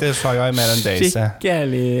 jeg likte Shy Guy mer enn Daisy.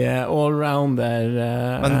 Skikkelig allrounder.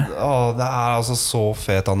 Men det er altså så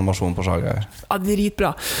fet animasjon på Shy Guy. Ja,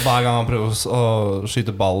 dritbra. Hver gang han prøver å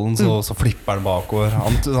skyte ballen, så flipper han bakover.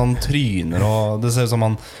 Han tryner, og det ser ut som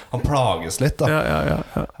han plages litt da. Ja.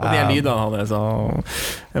 Og de lydene han så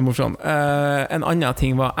er morsom. En annen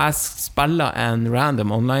ting var, jeg spiller en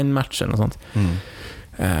random online-match eller noe sånt.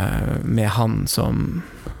 Med han som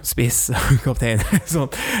spiss kaptein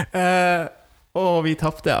sånn. Og vi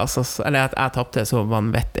tappte altså, eller at jeg tappte så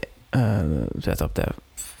vanvittig, så jeg tappte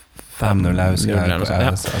 5-0, jeg husker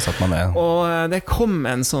jeg satt meg ned. Og det kom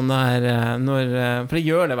en sånn der for det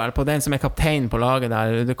gjør det vel på den som er kaptein på laget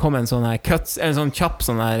der, det kom en sånn her cuts, en sånn kjapp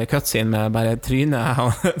sånn der cutscene med bare trynet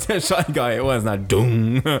til Shy Guy og en sånn der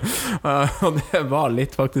dung. Og det var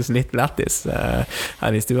faktisk litt lettis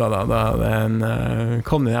her i stua da den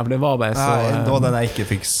kom den her, for det var bare så det var den jeg ikke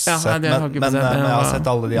fikk sett, men jeg har sett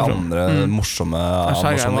alle de andre morsomme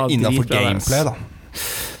innenfor gameplay da.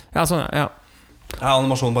 Ja, sånn, ja.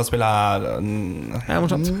 Animasjonen på et spill er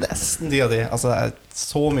nesten de av de. Altså, det er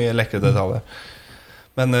så mye lekre detaljer.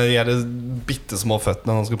 Men de er de bittesmå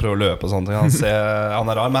føttene når han skal prøve å løpe og sånne ting.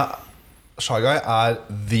 Han er rar, men Shy Guy er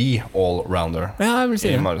the all-rounder. Ja, jeg vil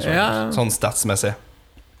si det. Sånn statsmessig.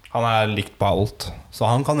 Han er likt på alt.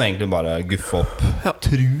 Så han kan egentlig bare guffe opp,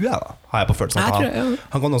 tror jeg da, har jeg på følelsen.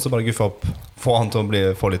 Han kan også bare guffe opp, få han til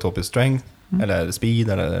å få litt opp i strength, eller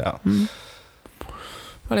speed, eller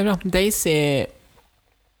Veldig bra. Daisy,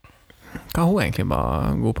 hva hun egentlig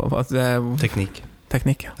var god på?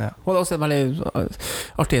 Teknikk, ja. Og det er også et veldig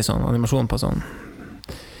artig sånn animasjon på sånn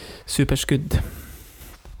superskudd.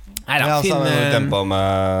 Ja, så er det dempa med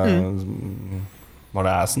var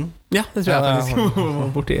det assen? Ja, det tror jeg faktisk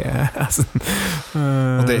borti assen.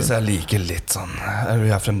 Og Daisy er like litt sånn,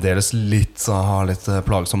 jeg er fremdeles litt så har litt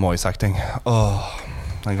plagsom voice-acting.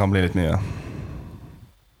 Den kan bli litt mye.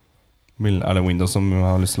 Er det Windows som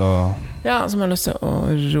har lyst til å som har lyst til å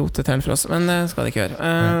rote til for oss, men det skal det ikke gjøre.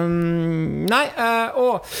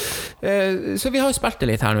 Så vi har jo spilt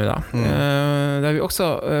det litt her nå da. Da har vi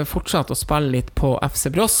også fortsatt å spille litt på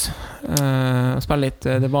FC Bros.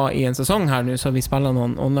 Det var i en sesong her nå, så vi spiller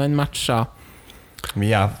noen online-matcher.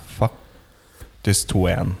 Vi er faktisk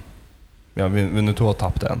 2-1. Vi har vunnet 2 og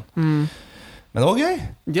tapt 1. Men det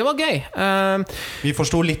var gøy. Vi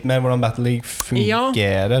forstod litt mer hvordan Battle League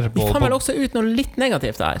fungerer. Vi fann vel også ut noe litt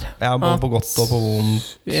negativt der. Ja, både på godt og på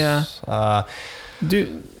vondt. Jeg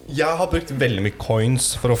har brukt veldig mye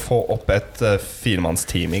coins for å få opp et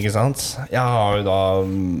 4-mannsteam, ikke sant? Jeg har jo da,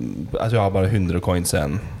 jeg tror jeg har bare 100 coins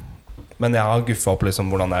igjen. Men jeg har guffet opp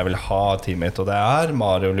liksom hvordan jeg vil ha teamet mitt, og det er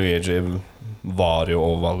Mario, Luigi, Wario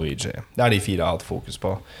og Waluigi. Det er de 4 jeg har hatt fokus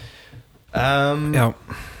på.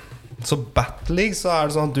 Så Battle League så er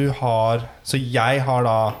det sånn at du har, så jeg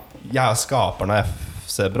er skaperen av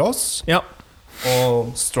FC Bros.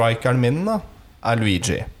 Og strikeren min da er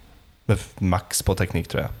Luigi med max på teknikk,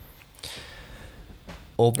 tror jeg.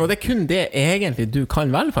 Og det er kun det egentlig du kan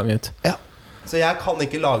vel fange ut. Så jeg kan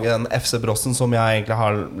ikke lage den FC Brossen som jeg egentlig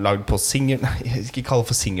har laget på ikke kall det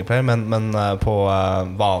for singleplayer, men på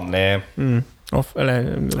vanlig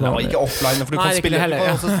Det var ikke offline, for du kan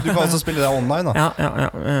også spille det online da.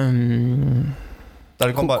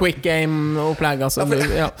 Quick game-opplegg altså,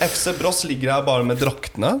 FC Bros ligger her bare med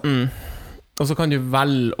draktene og så kan du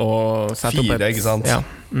velge å sette 4, opp ikke sant?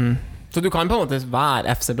 Så du kan på en måte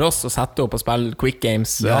være FC Bros og sette opp og spille quick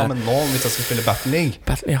games men nå hvis jeg skal spille Battle League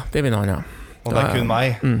ja, det vil noe og det kun meg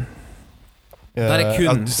Der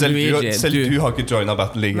kun Luigi Selv du har ikke joinet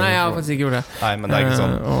Battle League Nei, jeg har faktisk ikke gjort det Nei, men det ikke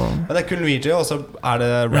sånn Men det kun Luigi, og så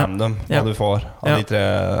det random hva du får av de 3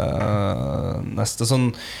 neste Sånn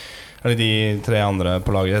eller de 3 andre på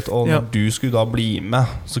laget ditt og når du skulle da bli med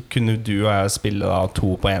så kunne du og jeg spille da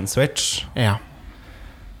 2 på en Switch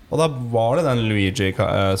og da var det den Luigi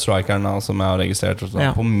strikeren da, som jeg har registrert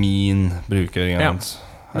på min bruker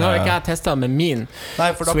Nå har ikke jeg testet med min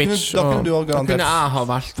Switch da kunne du da kunne jeg ha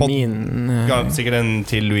valgt min sikkert en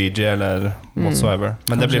til Luigi eller whatsoever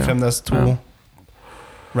men det blir fremdeles 2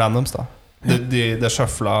 randoms da det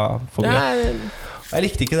shufflet forbi Jeg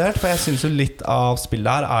likte ikke det, for jeg synes jo litt av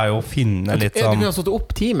spillet her jo å finne litt sånn Du kunne ha satt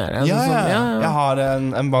opp timer Jeg har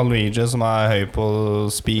en Waluigi som høy på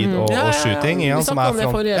speed og shooting Vi snakket om det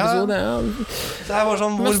i forrige episode Det var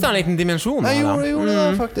sånn Mest en liten dimensjon Jeg gjorde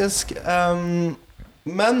det faktisk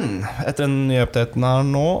Men etter den nye updaten her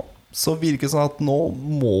nå så virker det sånn at nå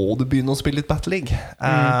må du begynne å spille litt Battle League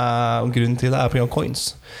og grunnen til det på grunn av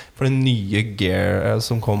coins for det nye gear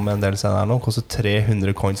som kom med en del senere nå koster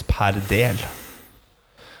 300 coins per del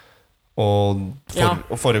og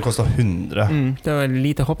forrige kostet 100 det var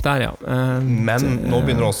lite hopp der men nå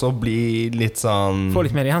begynner det også å bli litt sånn få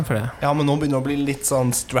litt mer igjen for det ja, men nå begynner det å bli litt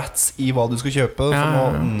sånn strats i hva du skal kjøpe for nå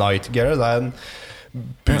Night Gear det en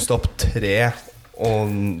boost opp 3 og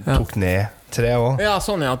tok ned 3 også ja,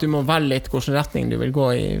 sånn at du må velge litt hvilken retning du vil gå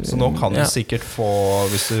i så nå kan du sikkert få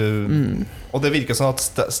hvis du og det virker sånn at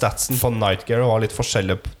statsen på Night Gear var litt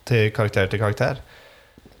forskjellig til karakter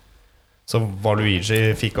så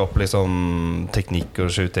Waluigi fikk opp liksom teknikk og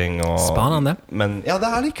shooting og, spennende men ja, det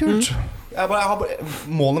litt kult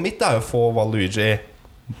målet mitt jo å få Waluigi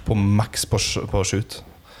på max på shoot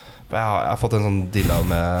jeg har fått en sånn dilla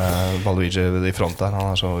med Waluigi i front der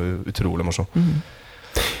han så utrolig morsom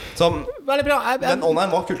så veldig bra den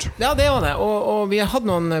online var kult ja, det var det og vi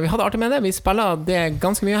hadde artig med det vi spiller det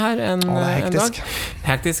ganske mye her en dag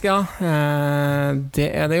hektisk, ja det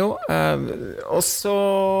det jo og så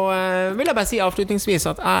vil jeg bare si avslutningsvis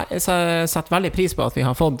at jeg setter veldig pris på at vi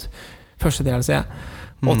har fått første DLC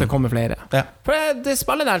og at det kommer flere for det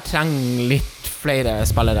spillet der trenger litt flere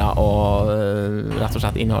spillere og rett og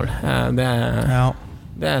slett innhold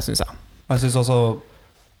det synes jeg synes også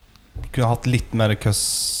kunne hatt litt mer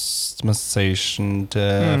customization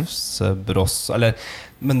til FC Bros eller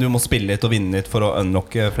men du må spille litt og vinne litt for å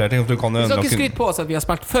unlocke flere ting. Vi skal ikke skryte på oss at vi har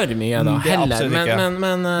spilt for mye da, heller.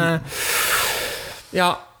 Men ja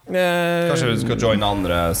kanskje vi skal joine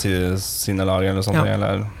andre sine lag eller sånt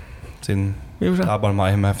eller sin det bare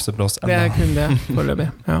meg med FC Bros det kun det foreløpig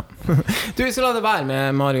du, så la det være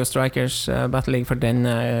med Mario Strikers Battle League for den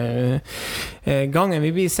gangen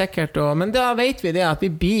vi blir sikkert men da vet vi det at vi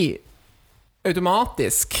blir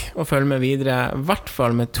automatisk å følge med videre I hvert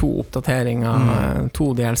fall med 2 oppdateringer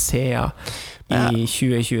 2 DLC-er I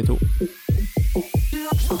 2022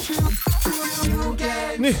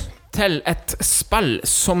 Nå til et spill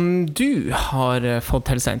som du har fått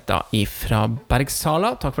tilsendt da fra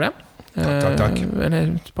Bergsala, takk for det Takk.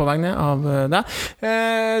 Eller på vegne av deg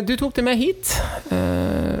du tok det med hit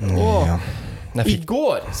og I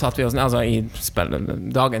går satt vi oss altså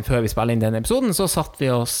dagen før vi spiller inn denne episoden så satt vi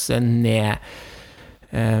oss ned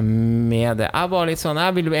med det jeg var litt sånn,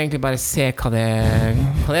 jeg ville jo egentlig bare se hva det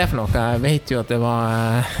for noe jeg vet jo at det var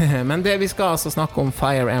men det vi skal altså snakke om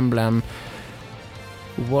Fire Emblem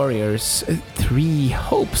Warriors 3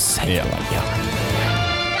 Hopes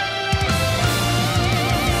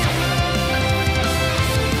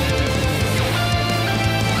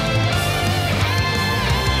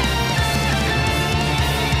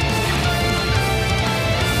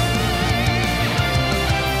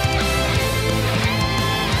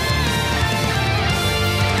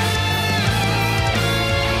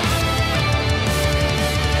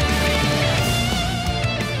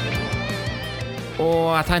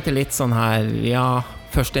Og jeg tenkte litt sånn her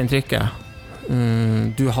førsteinntrykket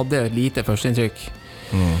du hadde et lite førsteinntrykk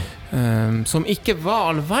som ikke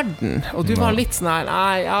var all verden og du var litt sånn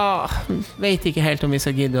her vet ikke helt om vi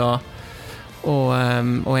skal gidde og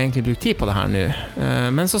egentlig bruke tid på det her nå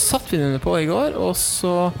men så satt vi det på I går og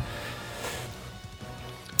så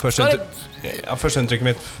Førsteinntrykket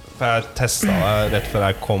mitt for jeg testet det rett før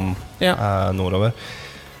jeg kom nordover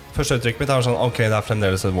Førsteinntrykket mitt var sånn ok, det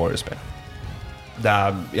fremdeles et Warriors-spill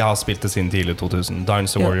jeg har spilt det siden tidlig 2000.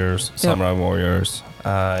 Dynasty Warriors, Samurai Warriors.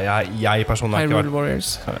 Jeg personlig har ikke vært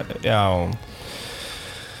Warriors.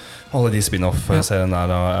 Og alle de spin-off-seriene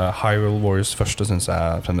der. Hyrule Warriors første synes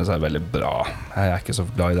jeg fremdeles er veldig bra. Jeg er ikke så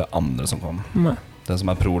glad i det andre som kom. Nei. Det som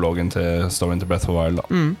prologen til storyen til Breath of the Wild da.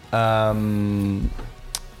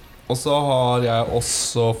 Og så har jeg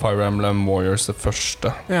også Fire Emblem Warriors det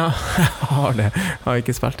første. Ja, jeg har det. Jeg har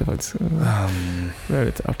ikke spilt det faktisk. Det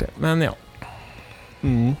litt artig, men ja.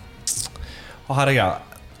 Og her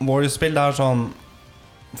Warriors-spill, det sånn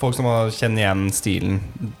folk som kjenner igjen stilen.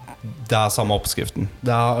 Det samme oppskriften.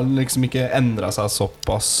 Det har liksom ikke endret seg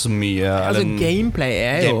såpass mye. Altså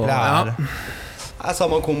gameplay jo Det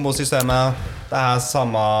samme kombosystemet. Det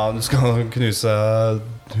samme. Du skal knuse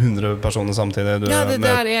 100 personer samtidig. Du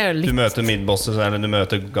møter midbosser, eller du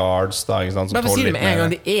møter guards da, ikke sant, som tåler litt mer.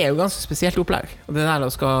 Det jo ganske spesielt opplegg. Og det der å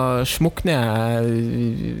skal smukke ned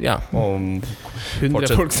og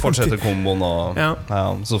 100 folk fortsette komboen og,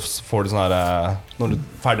 så får du sånn her. Når du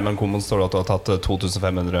ferdig med en kombo, står det at du har tatt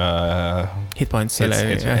 2500 hitpoints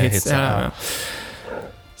hits.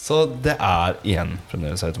 Så det igjen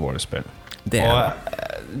fremdeles et Warriors-spill. Og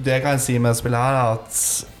det kan jeg si med spillet her at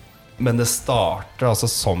men det starter altså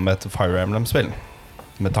som et Fire Emblem-spill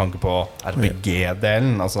med tanke på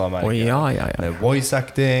RPG-delen, altså med voice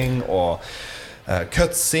acting og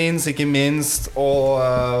cutscenes ikke minst, og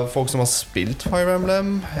folk som har spilt Fire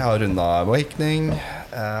Emblem. Jeg har rundet Awakening.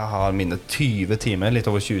 Jeg har mine 20 timer, litt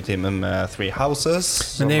over 20 timer med Three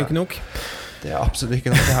Houses. Men det jo ikke nok. Det absolutt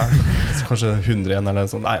ikke noe her. Kanskje 100 igjen eller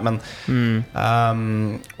sånn. Nei, men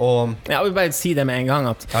og jeg vil bare si det med en gang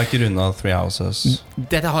at jeg har ikke rundet Three Houses.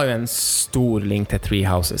 Dette har jo en stor link til Three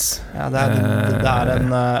Houses. Ja, det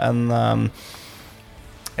en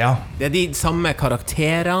det de samme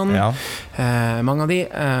karakterene. Mange av de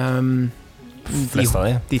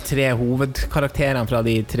de 3 hovedkarakterene fra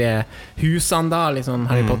de 3 husene da, litt sånn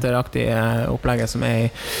Harry Potter-aktig opplegget som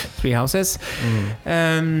i Three Houses.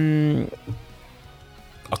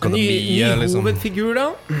 Ny liksom. hovedfigur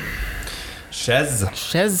da Shez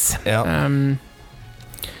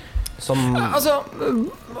som altså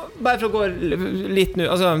bare for å gå litt nå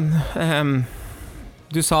altså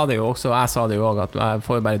du sa det jo også, og jeg sa det jo også, at jeg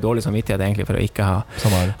får bare dårlig samvittighet egentlig for å ikke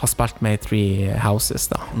ha spilt med Three Houses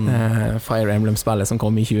da. Fire Emblem-spillet som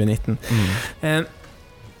kom i 2019.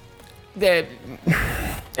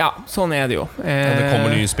 Sånn det jo. Det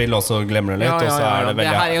kommer nye spill, og så glemmer det litt, og så det veldig...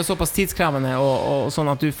 Det her jo såpass tidskrevende, og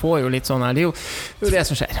sånn at du får jo litt sånn her. Det jo det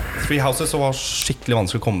som skjer. Three Houses var skikkelig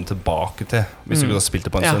vanskelig å komme tilbake til, hvis du ikke hadde spilt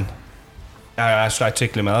det på en stund. Jeg sleit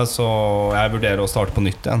skikkelig med det, så jeg vurderer å starte på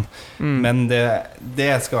nytt igjen. Men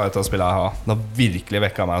det skal jeg til å spille jeg har. Det har virkelig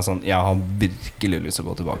vekket meg sånn. Jeg har virkelig lyst til å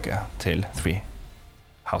gå tilbake til Three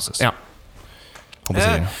Houses.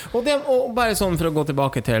 Og bare sånn for å gå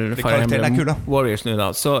tilbake til Fire Emblem Warriors nå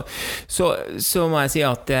da, så må jeg si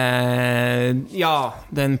at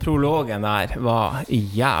den prologen der var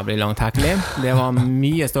jævlig langtekkelig. Det var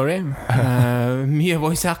mye story, mye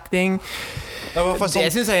voice acting. Det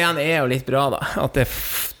synes jeg igjen jo litt bra da, at det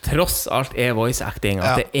tross alt voice acting,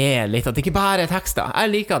 at det litt, at det ikke bare tekster. Jeg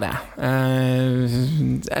liker det.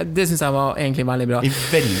 Det synes jeg var egentlig veldig bra. I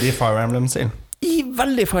veldig Fire Emblem-stil. I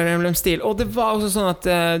veldig Fire Emblem-stil. Og det var også sånn at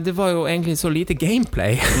det var jo egentlig så lite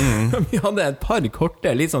gameplay. Vi hadde et par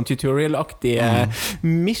korte, litt sånn tutorial-aktige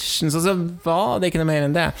missions, og så var det ikke noe mer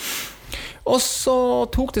enn det. Og så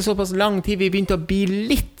tok det såpass lang tid. Vi begynte å bli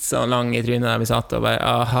litt så lang i trynet der vi satt og bare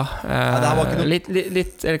litt,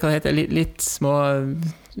 eller hva det heter, litt små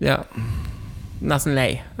nesten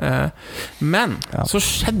lei. Men så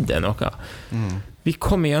skjedde noe. Vi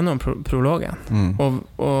kom igjennom prologen,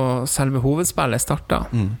 og selve hovedspillet startet.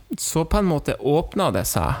 Så på en måte åpnet det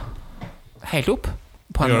seg helt opp.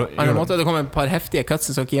 På en annen måte. Det kom et par heftige cuts,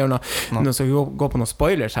 så ikke gjør noe skal gå på noen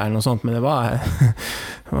spoilers her eller noe sånt, men det var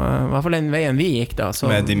i hvert fall den veien vi gikk da,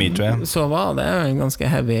 med Dimitri, så var det en ganske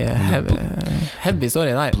heavy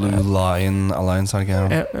story der. Blue Line Alliance,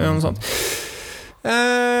 noe sånt.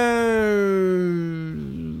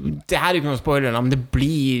 Det her jo ikke noen spoiler, men det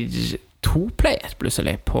blir 2-player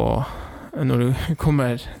plutselig på når du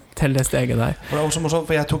kommer til det steget der. Det var også morsomt,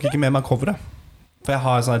 for jeg tok ikke med meg coveret. For jeg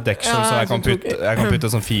har en sånn deck så jeg kan putte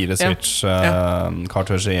sånn 4 Switch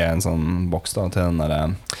cartridge i en sånn boks da, til den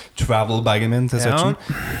der travel-bagen min til Switchen.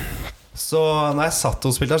 Så når jeg satt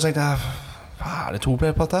og spilte, så tenkte jeg, hva det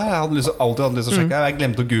 2-player på dette her? Jeg hadde alltid hatt lyst til å sjekke. Jeg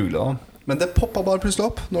glemte å google da. Men det poppet bare plutselig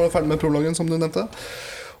opp når jeg var ferdig med prologen, som du nevnte.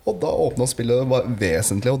 Og da åpnet spillet var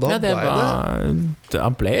vesentlig, og da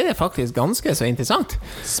ble det faktisk ganske så interessant.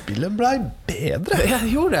 Spillet ble bedre. Ja,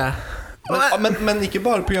 det gjorde det. Men ikke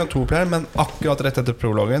bare på grunn av 2-player, men akkurat rett etter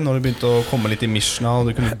prologen, når du begynte å komme litt i Mishna, og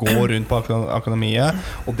du kunne gå rundt på akademiet,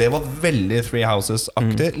 og det var veldig Three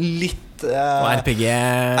Houses-aktig. Litt og RPG,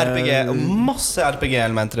 masse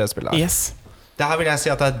RPG-elementer i det spillet. Yes. Det her vil jeg si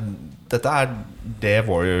at dette det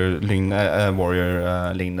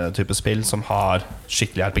Warrior-lignende type spill som har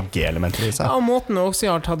skikkelig RPG-elementer i seg. Ja, og måten også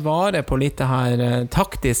har tatt vare på litt det her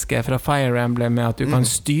taktiske fra Fire Emblem, med at du kan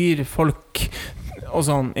styre folk og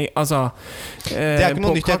sånn, altså det er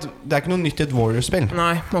ikke noe nytt i et Warrior-spill.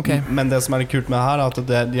 Nei, ok. Men det som er litt kult med det her, er at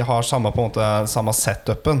de har samme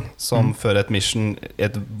setupen som før et mission i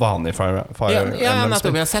et vanlig Fire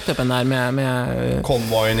nettopp, vi har setupen der med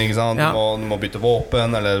konvoien, ikke sant? Du må bytte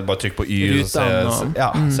våpen, eller bare trykke på Y og se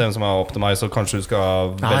hvem som er optimized, og kanskje du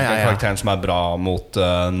skal velge karakteren som er bra mot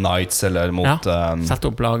Knights, eller mot sette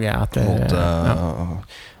opp laget etter mot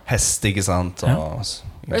hest, ikke sant?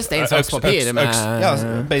 Og stein, saks, papir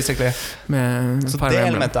basically med så det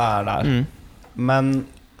elementet er der men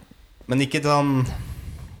ikke sånn.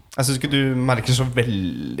 Jeg synes ikke du merker så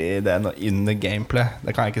veldig det in the gameplay.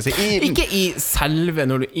 Det kan jeg ikke si ikke i selve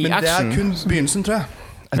når du, i men action. Men det er kun begynnelsen, tror jeg.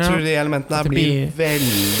 Jeg tror de elementene her blir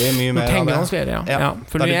veldig mye mer av det. Der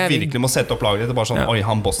du virkelig må sette opp laget. Det er bare sånn, oi,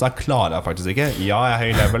 han bossen her klarer jeg faktisk ikke. Ja, jeg er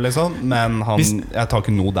høy level liksom, men jeg tar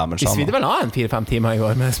ikke noe damage. Vi svidde vel av 4-5 timer i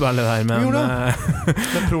går med spillet der, men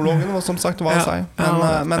men prologen var som sagt hva jeg sa.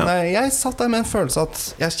 Men jeg satt der med en følelse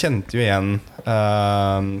at jeg kjente jo igjen,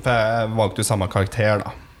 for jeg valgte jo samme karakter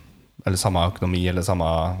da, eller samme økonomi, eller samme,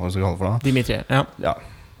 hva skal du kalle det for da? Dimitri, ja,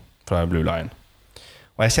 fra Blue Lion.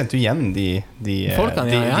 Og jeg kjente jo igjen de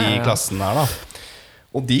klassene her da.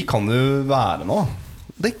 Og de kan jo være nå.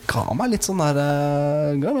 Det ga meg litt sånn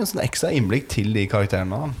der sånn ekstra innblikk til de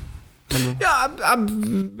karakterene. Jeg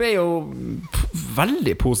ble jo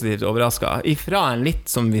veldig positivt overrasket ifra en litt,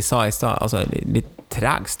 som vi sa i stad, altså litt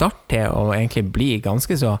treg start til å egentlig bli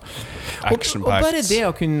ganske så og bare det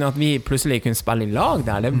å kunne, at vi plutselig kunne spille i lag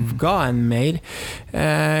der, det ga en mer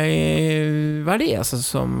verdi, altså,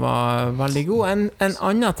 som var veldig god. En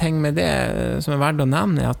annen ting med det som er verdt å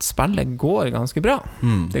nevne, er at spillet går ganske bra.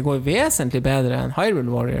 Det går vesentlig bedre enn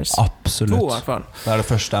Hyrule Warriors. Absolutt. 2 i hvert fall. Det er det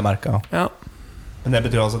første jeg merket. Ja. Men det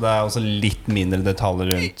betyr altså det er også litt mindre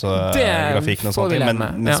detaljer rundt grafikken og sånt,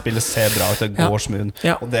 men spillet ser bra ut, det går smooth.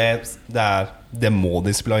 Og det må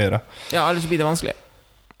de spille å gjøre. Ja, ellers blir det vanskelig.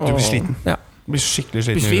 Du blir sliten. Du blir skikkelig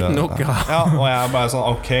sliten. Blir sliten nok, og jeg er bare sånn,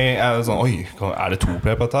 ok, oi, er det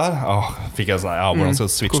 2-player på dette her? Fikk jeg sånn, hvordan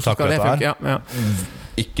skal Switch takle dette her?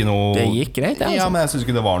 Ikke noe. Det gikk greit, ja, men jeg synes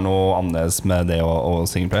ikke det var noe annerledes med det og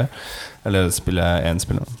singleplayer, eller spille en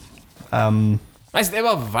spiller. Nei, det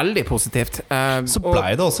var veldig positivt. Så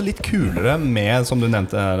ble det også litt kulere med, som du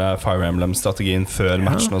nevnte, Fire Emblem-strategien før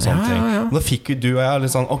matchen og sånne ting. Og da fikk jo du og jeg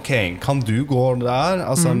litt sånn, ok, kan du gå der,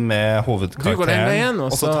 altså med hovedkarakteren,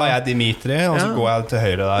 og så tar jeg Dimitri, og så går jeg til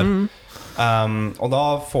høyre der. Og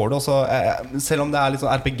da får du også, selv om det er litt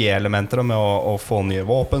sånn RPG-elementer med å få nye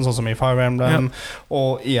våpen, sånn som i Fire Emblem,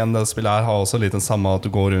 og igjen det spillet her har også litt den samme, at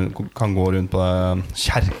du kan gå rundt på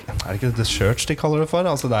kjerk, er det ikke The Church de kaller det for?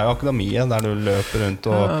 Altså det er jo akademiet der du løper rundt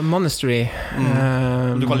og Monastery.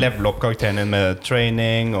 Du kan levele opp karakteren din med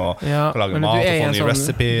training, og kan lage mat og få nye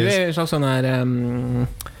recipes. Du er en slags sånn her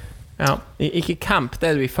ikke camp, det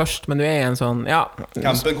er du i først, men du er i en sånn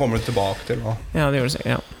campen kommer du tilbake til. Ja, det gjør du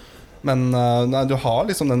sikkert, Men nei, du har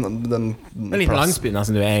liksom den en liten landsby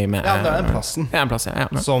nesten du er i med. Ja, det er den plassen, en plass,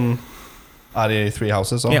 som er i Three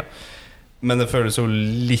Houses også. Men det føles jo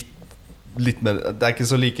litt mer, det er ikke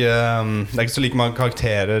så like mange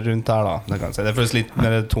karakterer rundt der da, det kan jeg si. Det føles litt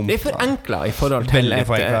mer tomt. Det er forenklet i forhold til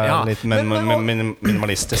litt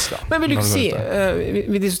minimalistisk da. Men vil du ikke si,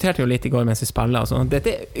 vi diskuterte jo litt i går mens vi spiller, altså,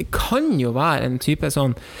 dette kan jo være en type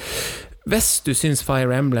sånn, hvis du synes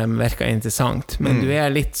Fire Emblem virker interessant, men du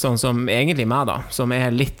er litt sånn som egentlig meg da, som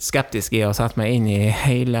er litt skeptisk i å sette meg inn i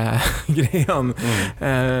hele greiene,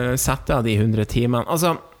 sette av de 100 timene,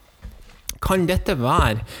 altså kan dette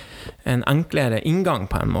være en enklere inngang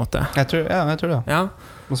på en måte? Jeg tror det.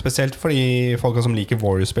 Og spesielt for de folka som liker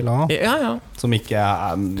Warrior-spillet som ikke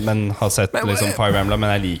men har sett liksom Fire Emblem, men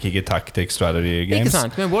jeg liker ikke tactic strategy games. Ikke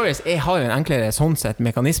sant, men Warriors har jo en enklere sånn sett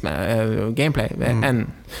mekanisme, gameplay, enn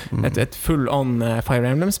et full-on Fire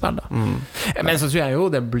Emblem-spill da. Men så tror jeg jo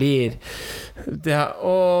det blir det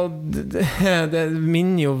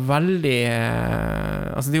minner jo veldig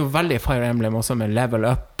altså det er jo veldig Fire Emblem også med level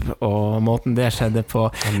up og måten det skjedde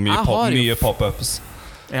på. Mye pop-ups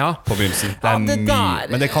på begynnelsen.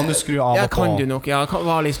 Men det kan du skru av og på. Kan du nok,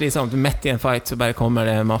 var litt slitsomt. Midt i en fight så bare kommer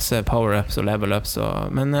det masse power-ups og level-ups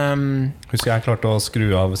men husker jeg klarte å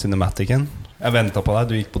skru av cinematicen Jeg ventet på deg,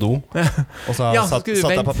 du gikk på do. Og så satt jeg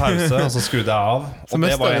på pause, og så skrudde jeg av. Og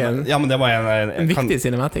det var en viktig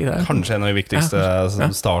cinematic der. Kanskje en av de viktigste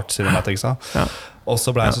start cinematics. Og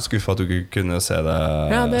så ble jeg så skuffet at du ikke kunne se det,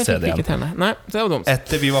 det fikk ikke til meg. Nei, det var dumt.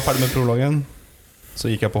 Etter vi var ferdig med prologen, så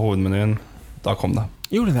gikk jeg på hovedmenyen. Da kom det.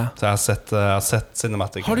 Gjorde det? Så jeg har sett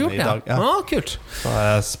cinematic. Har du gjort det? I dag. Ja. Kult. Så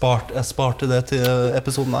jeg sparte det til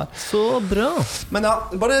episoden her. Så bra. Men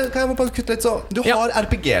kan jeg bare kutte litt så du har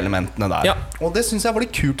RPG-elementene der. Og det synes jeg var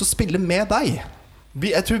litt kult å spille med deg.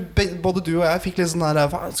 Jeg tror både du og jeg fikk litt sånn her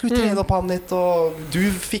skal vi trene opp han litt? Og du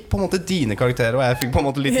fikk på en måte dine karakterer, og jeg fikk på en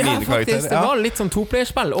måte litt mine karakterer. Det var litt sånn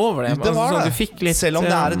toplayerspill over det. Det var det. Du fikk litt, selv om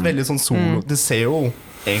det et veldig sånn solo. Det ser jo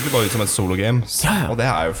egentlig bare ut som et solo-game. Og det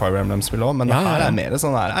jo Fire Emblem-spill også. Men det her mer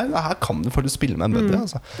sånn her kan du faktisk spille med en buddy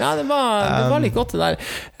altså. Ja, det var litt godt det der.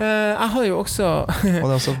 Jeg har jo også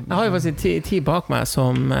jeg har jo faktisk tid bak meg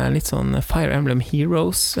som litt sånn Fire Emblem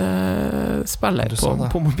Heroes-spiller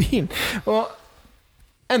på mobilen. Og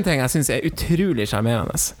en ting jeg synes utrolig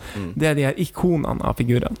charmerende, det de her ikonene av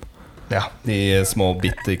figurene. Ja, de små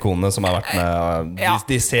bitte-ikonene som har vært med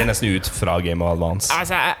de ser nesten ut fra Game of Advance.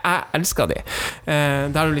 Altså, jeg elsker de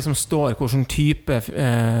der du liksom står hvilken type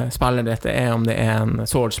spiller dette om det en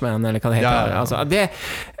swordsman eller hva det heter. Altså,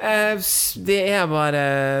 det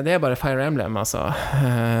bare Fire Emblem altså,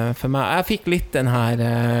 for meg. Jeg fikk litt den her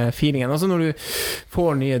feelingen. Altså når du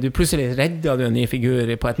får nye, du plutselig redder du en ny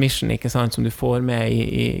figur på et mission, ikke sant, som du får med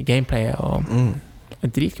i gameplayet og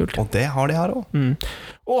dritkult. Og det har de her også.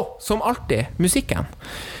 Og som alltid, musikken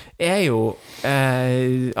jo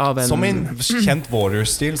av en som en kjent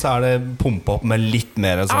Warrior-stil så det pumpet opp med litt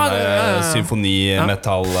mer sånne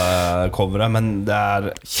symfoni-metall-covere, men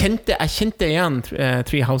det jeg kjente igjen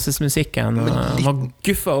Three Houses-musikken og var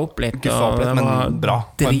guffa opp litt, men bra,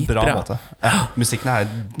 på en bra måte. Musikken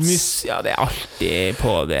det alltid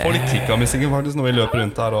på det. Og litt klikk av musikken faktisk når vi løper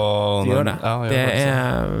rundt her og gjør det. Det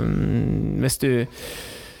hvis du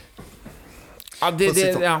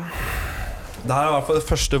det her I hvert fall det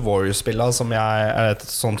første Warrior-spillet som et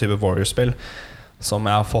sånn type Warrior-spill som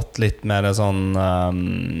jeg har fått litt mer sånn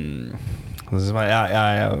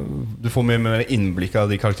du får mye mer innblikk av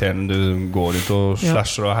de karakterene du går ut og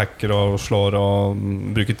slasher og hacker og slår og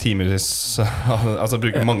bruker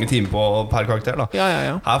bruker mange timer på per karakter da.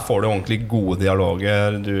 Her får du ordentlig gode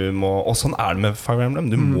dialoger og sånn det med Fire Emblem.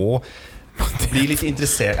 Du må bli litt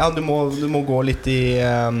interessert. Du må gå litt i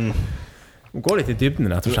gå litt i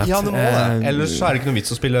dybden, rett og slett. Ja, du må det. Ellers det ikke noe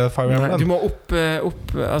vits å spille Fire Emblem. Du må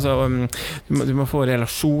altså, du må få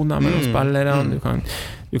relasjoner mellom spillerne. Du kan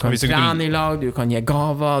trene I lag, du kan gi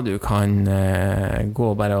gaver, du kan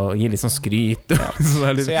gå bare og gi litt sånn skryt.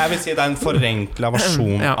 Så jeg vil si det en forenklet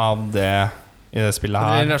versjon av det I det spillet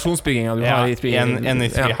her. Relasjonsbygginga du har I Three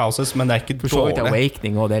Houses, men det ikke dårlig.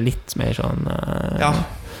 Awakening, og det litt mer sånn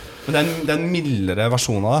Men det en mildere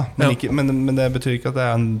versjon av det men det betyr ikke at det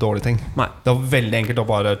en dårlig ting. Nei. Det var veldig enkelt å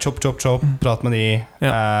bare chop, prate med de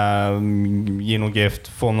gi noe gift,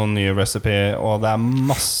 få noen nye recipe og det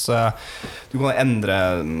masse du kan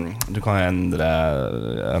endre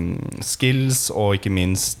skills og ikke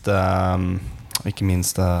minst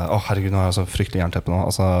herregud, nå har jeg så fryktelig jernteppe nå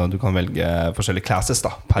altså, du kan velge forskjellige classes da,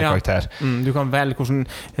 per karakter du kan velge hvordan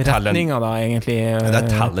retninger da egentlig det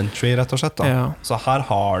talent tree rett og slett da. Så her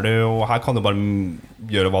kan du bare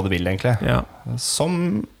gjøre hva du vil egentlig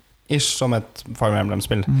som et Fire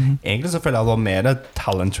Emblem-spill egentlig så føler jeg det var mer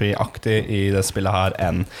talent tree-aktig I det spillet her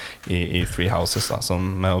enn I Three Houses da,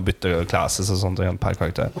 sånn med å bytte classes og sånt per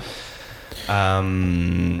karakter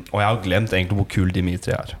og jeg har glemt egentlig hvor kul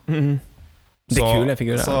Dimitri Det kule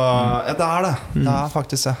figurer. Så det det. Det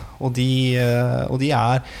faktisk det. Og de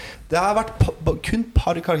det har vært kun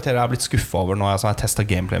par karakterer jeg har blitt skuffet over når jeg testet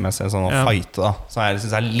gameplay-messig sånn å fighte da. Så jeg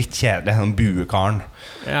synes det litt kjedelig den buekaren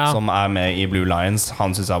som med I Blue Lions.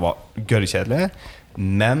 Han synes jeg var gørrkjedelig.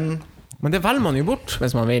 Men det velger man jo bort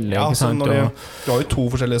hvis man vil. Ja, så når du har jo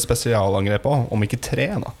 2 forskjellige spesialangrep også, om ikke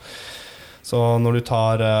 3 da. Så når du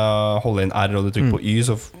holder inn R og du trykker på Y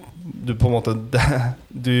så du på en måte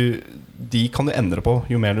de kan du endre på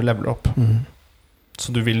jo mer du leveler opp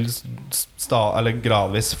så du vil eller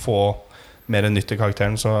gradvis få mer nytt I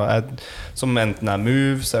karakteren som enten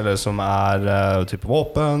moves eller som type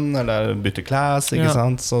våpen eller bytte class ikke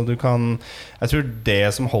sant? Så du kan jeg tror det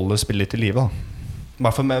som holder spillet litt I livet I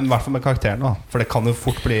hvert fall med karakteren da. For det kan jo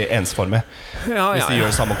fort bli ensformig hvis de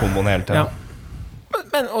gjør samme komboen hele tiden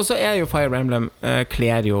men også jo Fire Emblem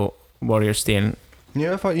kler jo Warrior-stilen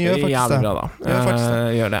Gjør faktisk det.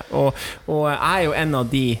 Gjør det. Og jeg jo en av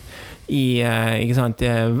de ikke sant,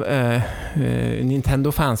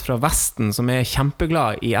 Nintendo-fans fra Vesten som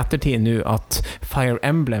kjempeglad I ettertid nå at Fire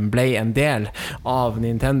Emblem ble en del av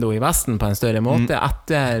Nintendo I Vesten på en større måte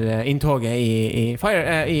etter inntoget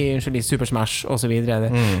I Super Smash og så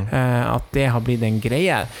videre, at det har blitt en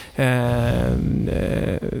greie.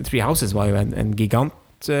 Three Houses var jo en gigant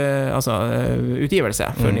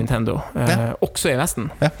utgivelse for Nintendo, også I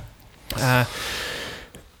Vesten.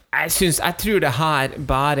 Jeg tror det her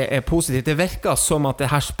bare positivt. Det virker som at det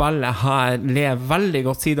her spillet her lever veldig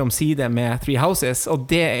godt side om side med Three Houses, og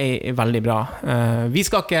det veldig bra. Vi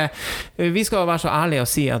skal være så ærlige og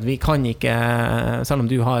si at vi kan ikke, selv om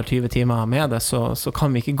du har 20 timer med det, så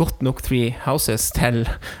kan vi ikke godt nok Three Houses til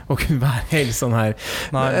å kunne være helt sånn her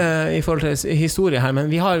I forhold til historie her,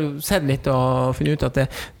 men vi har jo sett litt og funnet ut at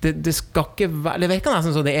det skal ikke være, det virker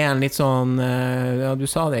nesten så det en litt sånn, ja, du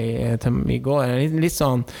sa det I går, litt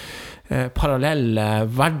sånn parallell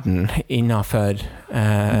verden innenfor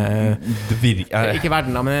ikke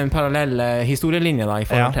verden men en parallell historielinje da I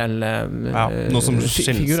forhold til noe som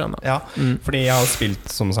figurene fordi jeg har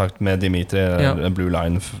spilt som sagt med Dimitri Blue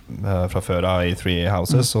Line fra før I Three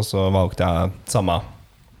Houses og så valgte jeg samme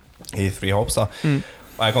I Three Hopes da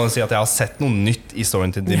og jeg kan jo si at jeg har sett noe nytt I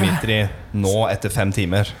storyen til Dimitri nå etter 5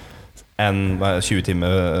 timer enn 20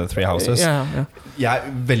 timer Three Houses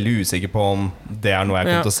Jeg veldig usikker på om det noe jeg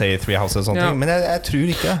kommer til å se I Three Houses og sånne ting, men jeg tror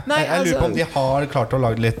ikke jeg lurer på om de har klart å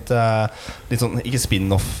lage litt sånn, ikke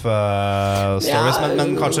spin-off stories,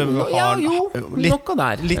 men kanskje har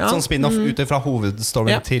litt sånn spin-off ute fra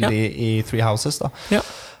hovedstoryen til I Three Houses da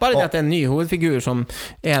Bare det at det en ny hovedfigur som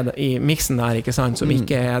I mixen der, ikke sant, som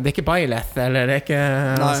ikke det ikke Byleth, eller det ikke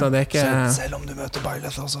altså, det ikke selv om du møter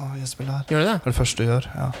Byleth også I spillet her Gjør du det? Det første du gjør,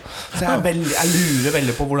 Så jeg lurer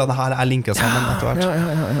veldig på hvordan det her linket sammen etter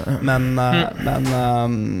hvert Men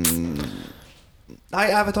Nei,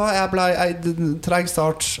 jeg vet hva, jeg ble treg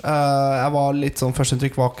start Jeg var litt sånn,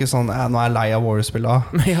 førsteinntrykk var ikke sånn nå jeg lei av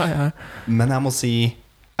Warrior-spillet Men jeg må si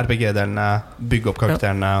RPG-delene, bygge opp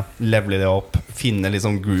karakterene levele det opp, finne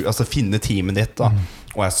liksom finne teamet ditt da.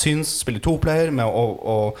 Og jeg synes spille 2-player med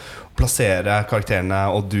å plassere karakterene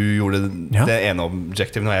og du gjorde det ene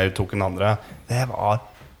objektivet når jeg tok den andre det var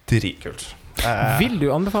dritkult Vil du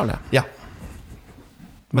anbefale? Ja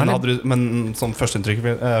Men som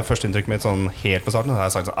førsteinntrykk mitt sånn helt på starten så har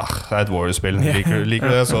jeg sagt sånn, det et Warrior-spill liker du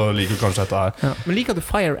det, så liker du kanskje dette her Men liker du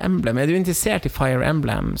Fire Emblem? Er du interessert I Fire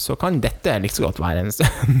Emblem så kan dette like så godt være en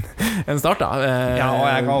start da Ja, og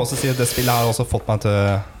jeg kan også si at det spillet har også fått meg til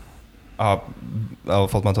har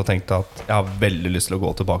fått meg til å tenke at jeg har veldig lyst til å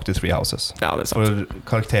gå tilbake til Three Houses Ja, det sant For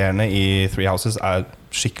karakterene I Three Houses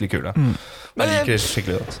skikkelig kule Jeg liker det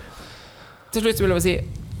skikkelig godt Til slutt vil jeg si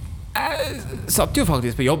Jeg satt jo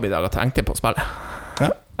faktisk på jobb I dag og tenkte på spillet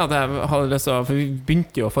At jeg hadde lyst til for vi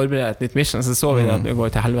begynte jo å forberede et nytt mission Så vi det at vi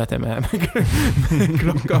går til helvete med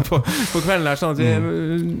klokka på kvelden der sånn at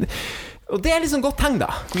og det liksom godt tegn da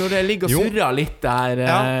Når det ligger og surrer litt der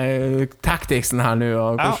tacticsen her nå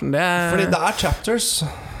og hvordan det Fordi det chapters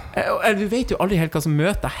Du vet jo aldri helt hva som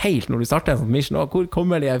møter deg helt når du starter en sånn mission og hvor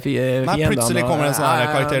kommer de fiendene Nei, plutselig kommer det en sånn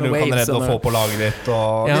karakter du kan redde og få på laget ditt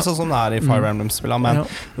og litt sånn som det I Fire Emblem-spillet men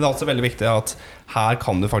det også veldig viktig at her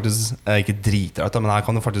kan du faktisk ikke drite deg ut men her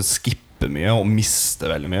kan du faktisk skippe mye og miste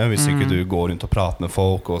veldig mye hvis ikke du går rundt og prater med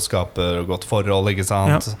folk og skaper godt forhold, ikke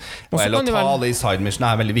sant og eller å ta alle I side mission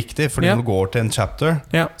veldig viktig fordi når du går til en chapter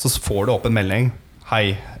så får du opp en melding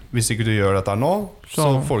hei, hvis ikke du gjør dette nå så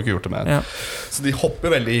får du ikke gjort det mer så de hopper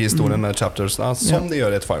veldig I historien med chapters da, som de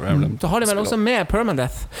gjør I et Fire Emblem så har de vel også med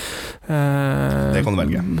permadeath det kan du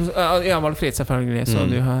velge ja, valgfritt selvfølgelig så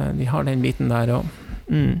de har den biten der og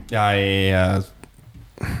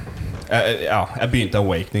jeg begynte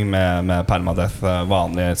Awakening med permadeath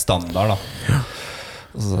vanlig standard da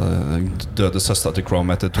så døde søster til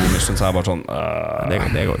Chrome etter 2 missions så jeg bare sånn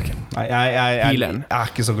det går ikke Nei, jeg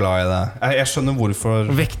ikke så glad I det jeg skjønner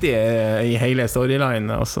hvorfor viktig I hele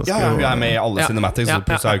storyline også ja, jeg med I alle cinematics så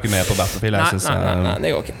plutselig jeg jo ikke med på Battlefield nei,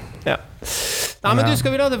 det går ikke Nei, men du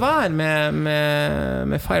skal vi la det være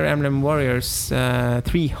med Fire Emblem Warriors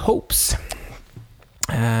 3 Hopes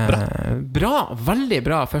bra, veldig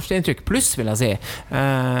bra førsteinntrykk pluss vil jeg si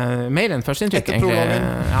mer enn førsteinntrykk etter prologen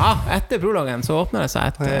etter prologen så åpner det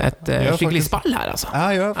seg et skikkelig spill her altså.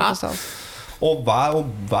 Ja, gjør faktisk og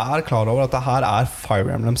vær klar over at det her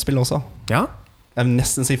Fire Emblem-spill også jeg vil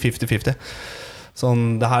nesten si 50-50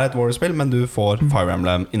 sånn, det her et Warrior-spill men du får Fire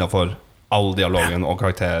Emblem innenfor all dialogen og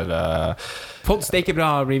karakter fått steike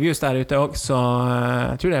bra reviews der ute også, så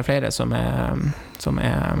jeg tror det flere som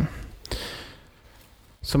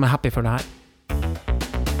er happy for det her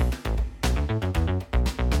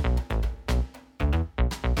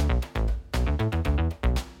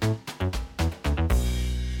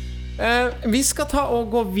vi skal ta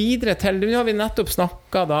og gå videre til. Nå har vi nettopp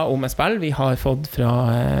snakket da om et spill vi har fått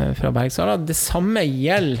fra Bergsala. Det samme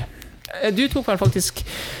gjelder. Du tok vel faktisk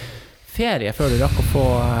ferie før du rakk å få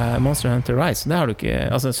Monster Hunter Rise. Det har du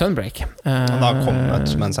ikke, altså Sunbreak. Det har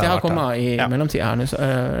kommet mens jeg har kommet i mellomtid her nå.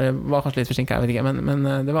 Det var kanskje litt forsinket, jeg vet ikke, men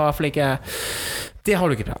det var I hvert fall ikke. Det har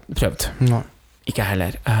du ikke prøvd. Nei. Ikke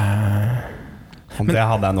heller. Det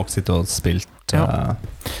hadde jeg nok sittet og spilt.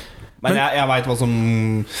 Men jeg vet hva som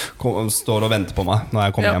står og venter på meg når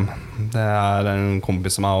jeg kommer hjem. Det en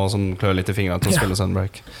kompis av meg som klør litt I fingrene til å spille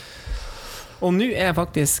Sunbreak. Og nå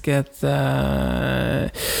faktisk et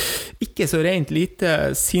ikke så rent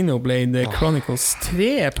lite Xenoblade Chronicles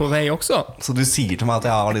 3 på vei også. Så du sier til meg at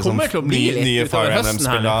jeg har liksom nye Fire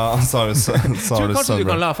Emblem-spillere, så har du Sunbreak. Kanskje du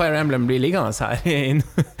kan la Fire Emblem bli liggende her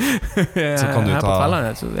så kan du ta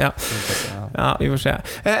ja, vi får se.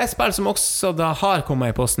 Et spill som også da har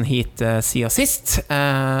kommet I posten hit siden sist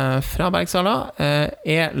fra Bergsala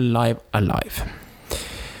Live Alive.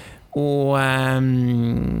 Og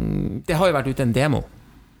det har jo vært ute en demo.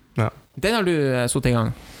 Den har du satt I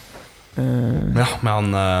gang. Ja, med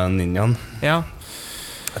han ninjaen. Ja.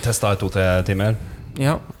 Jeg testet I 2-3 timer.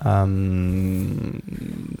 Ja.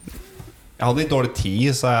 Jeg hadde litt dårlig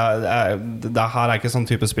tid, så det her ikke sånn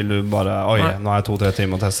type spill du bare nå har jeg 2-3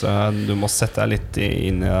 timer å teste. Du må sette deg litt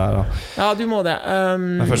inn I det. Ja, du må det.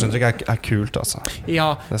 Men første inntrykk kult, altså. Ja.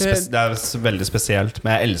 Det veldig spesielt.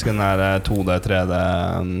 Men jeg elsker den der 2D, 3D,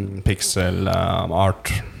 pixel,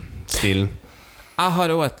 art-stilen. Jeg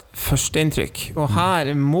har også et førsteinntrykk, og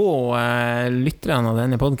her må lytterne av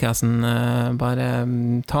denne podcasten bare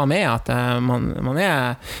ta med at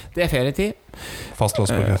det ferietid.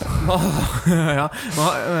 Fastlåsbruket. Ja,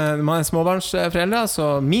 man småbarnsforeldre,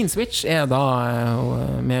 så min Switch da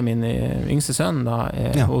med min yngste sønn da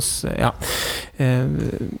hos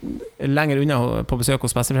lenger unna på besøk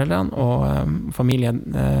hos besteforeldrene og familien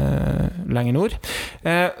lenger nord.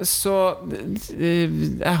 Så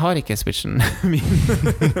jeg har ikke Switchen min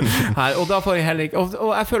her, og da får jeg heller ikke,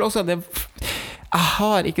 og jeg føler også at jeg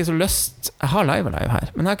har ikke så lyst, jeg har Live Alive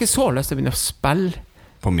her, men jeg har ikke så lyst til å begynne å spille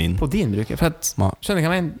på din bruker, for at, skjønner du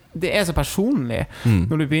hva jeg mener? Det så personlig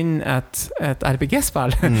når du begynner et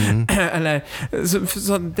RPG-spill eller,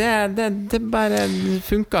 så det bare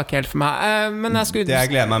funker ikke helt for meg men det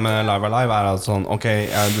jeg gleder meg med Live Alive at sånn, ok,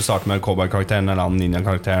 du starter med cowboy-karakteren eller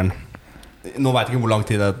ninja-karakteren. Nå vet jeg ikke hvor lang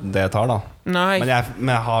tid det tar da. Nei. Men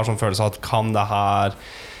jeg har sånn følelse at kan det her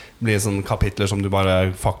blir sånn kapitler som du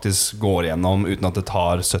bare faktisk går gjennom uten at det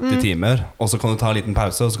tar 70 timer, og så kan du ta en liten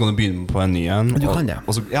pause, og så kan du begynne på en ny en. Du kan det.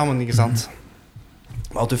 Og så, ja, men ikke sant?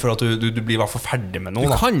 At du føler at du blir I hvert fall ferdig med noe.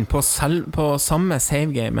 Du kan på samme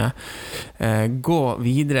savegame gå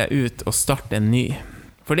videre ut og starte en ny.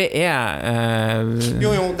 For det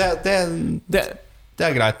Jo, det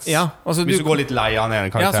greit. Ja, altså hvis du går litt lei av den ene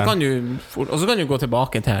karakteren. Ja, så kan du gå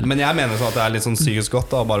tilbake til. Men jeg mener så at det litt sånn psykisk godt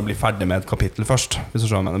da, å bare bli ferdig med et kapittel først. Hvis du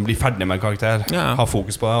skjønner, bli ferdig med en karakter. Ha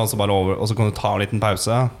fokus på det, og så bare og så kan du ta en liten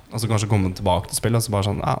pause, og så kanskje komme tilbake til spillet, og så bare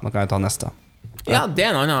sånn, nå kan jeg ta neste. Ja, det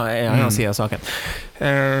en annen side av saken.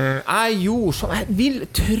 Jeg vil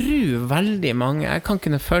tro veldig mange, jeg kan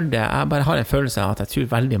ikke følge det, jeg bare har en følelse av at jeg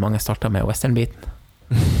tror veldig mange starter med western-biten.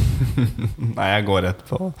 Nei, jeg går rett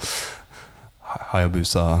på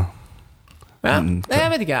Hayabusa. Jeg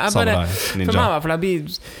vet ikke, for meg I hvert fall, jeg blir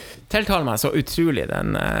tiltaler meg så utrolig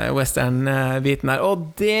den western-biten der,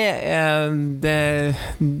 og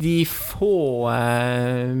de få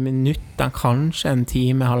minutter, kanskje en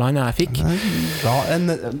time, halvannet jeg fikk.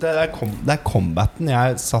 Det combaten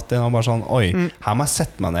jeg satt I og bare sånn, oi, her må jeg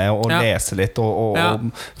sette meg ned og lese litt og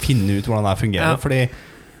finne ut hvordan det fungerer, fordi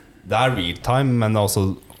det real time, men det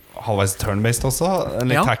også halvveis turn-based også.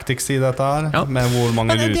 En litt tactics I dette her, med hvor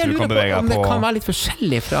mange ruter du kan bevege deg på. Det kan være litt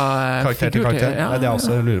forskjellig fra karakter til karakter. Det det jeg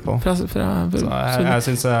også lurer på. Jeg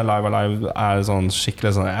synes Live Alive sånn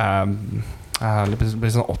skikkelig sånn jeg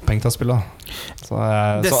blir sånn opphengt av spillet.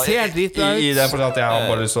 Det ser dritbra ut. I det fordi at jeg har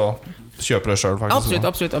bare lyst til å kjøpe det selv faktisk.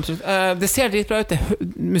 Absolutt. Det ser dritbra ut.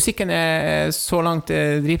 Musikken så langt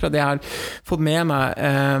dritbra. Det jeg har fått med meg.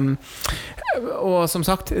 Og som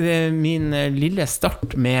sagt, min lille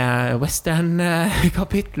start med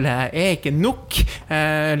western-kapitlet ikke nok.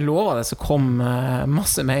 Lover det så kom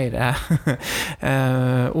masse mer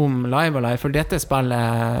om Live Alive, for dette spillet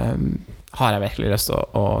har jeg virkelig lyst til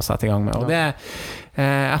å sette I gang med. Og det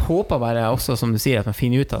jeg håper bare også, som du sier, at man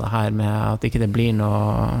finner ut av det her med at ikke det blir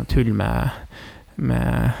noe tull med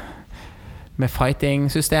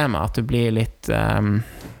fighting-systemet, at du blir litt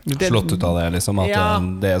slått ut av det liksom, at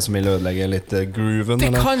det som vil ødelegge litt grooven.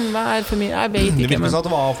 Det kan være for meg, jeg vet ikke. Det virker sånn at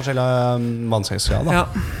det var forskjellige vanskelighetsgrader.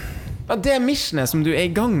 Ja, det missionet som du I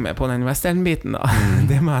gang med på den western-biten da,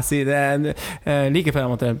 det må jeg si, det like før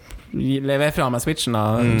jeg måtte levere fra meg Switchen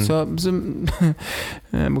da, så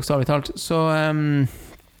bokstavlig talt, så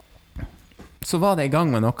var det I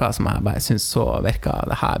gang med noe som jeg bare synes så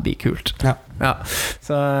virket det her blir kult. Ja.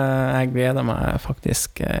 Så jeg gleder meg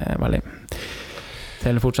faktisk veldig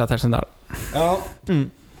til å fortsette Hersendal. Ja.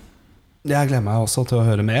 Jeg gleder meg også til å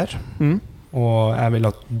høre mer. Og jeg vil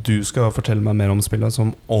at du skal fortelle meg mer om spillet som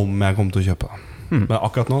om jeg kommer til å kjøpe. Men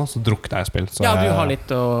akkurat nå så drukner jeg spill. Så ja, du har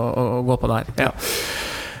litt å gå på der. Ja.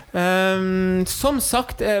 Som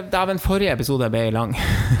sagt, den forrige episode ble lang.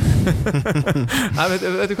 vet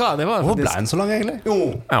du hva? Det var faktisk... ble den så lang egentlig?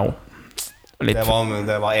 Jo. Ja. Det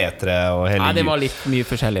var E3 og hele det var litt mye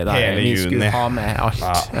forskjellig der. Hele Vi juni. skulle ha med alt.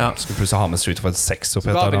 Ja. Skulle plutselig ha med Street Fighter 6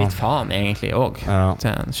 oppi etter. Så ga vi da. litt faen egentlig også,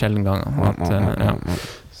 til en sjelden gang.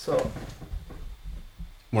 Så...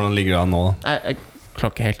 Hvordan ligger det an nå da? Jeg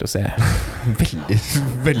klarer ikke helt å se.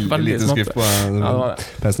 Veldig lite skrift på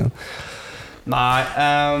PC-en. Nei,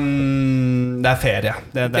 det ferie.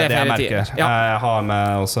 Det jeg merker. Jeg har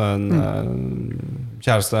med også en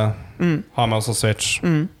kjæreste. Har med også Switch.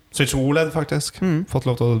 Switch OLED faktisk. Fått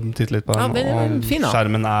lov til å titte litt på den. Og fin,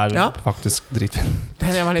 skjermen faktisk dritfin.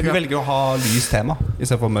 Hun velger å ha lys tema I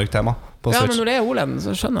stedet for mørkt tema på Switch. Men når det OLED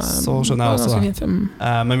så skjønner jeg. Så skjønner jeg også det.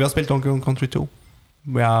 Men vi har spilt Donkey Kong Country 2.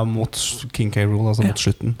 Vi mot King K. Rool, altså mot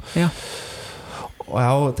slutten. Og jeg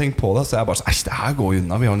har tenkt på det, så jeg bare sånn, det her går jo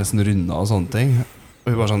unna. Vi har nesten rundet og sånne ting. Og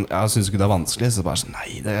hun bare sånn, jeg synes ikke det vanskelig. Så bare sånn, nei,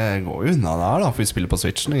 det går jo unna der da, for vi spiller på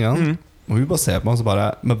Switchen igjen. Og hun bare ser på meg og så bare,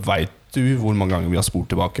 men vet du hvor mange ganger vi har spolt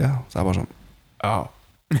tilbake? Så jeg bare sånn, ja.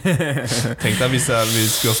 Tenk deg hvis vi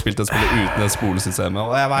skulle ha spilt et spill uten et spolesystemet.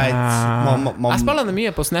 Og jeg vet Jeg spiller det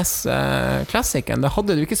mye på SNES Classicen. Da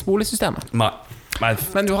hadde du ikke spolesystemet. Nei.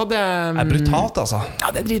 Men du hadde brutalt altså.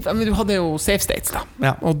 Ja, det drit, men du hadde jo save states da.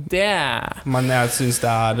 Og det men jeg synes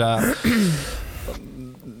det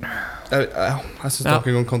jeg synes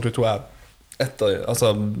Donkey Kong Country 2 et av,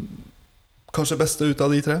 altså kanskje beste ut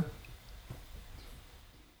av de tre.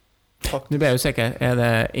 Nå ble jeg usikker.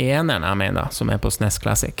 Det eneren jeg mener som på SNES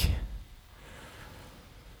Classic?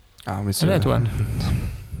 Ja, hvis det toeren?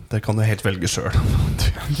 Det kan du helt velge selv.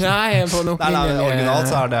 Nei, originalt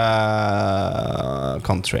så det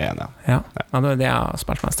Country 1. Ja, det var det jeg har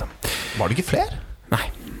spilt mest. Var det ikke flere?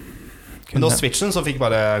 Nei. Men da Switchen så fikk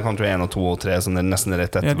bare Country 1 og 2 og 3 sånn nesten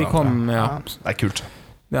rett etter. Ja, de kom, Det er kult.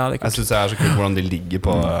 Ja, det er kult. Jeg synes det så kult hvordan de ligger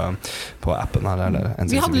på appen her.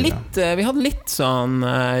 Vi hadde litt sånn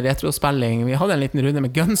retrospilling. Vi hadde en liten runde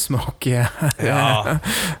med Gunsmoke. Ja.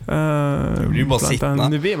 Det blir jo bare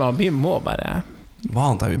sittende. Vi må bare...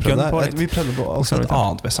 Hva annet vi prøvde? Vi prøvde på også et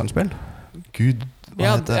annet westernspill. Gud,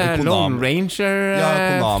 hva heter det? Lone Ranger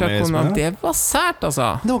fra Konami. Det var sært,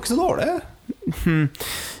 altså. Det var ikke så dårlig.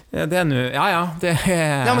 Det nu, det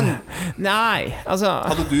men nei, altså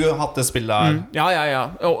hadde du hatt det spillet ja.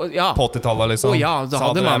 På 80-tallet liksom, så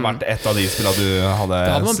hadde det vært et av de spillene du hadde.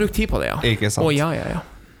 Da hadde man brukt tid på det, Ikke sant? Ja.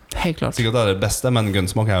 Helt klart. Sikkert det det beste, men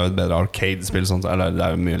Gunsmoke jo et bedre arcade-spill, eller det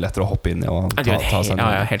jo mye lettere å hoppe inn I og ta seg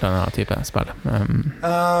Ja, helt annen type spill.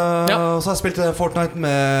 Så har jeg spilt Fortnite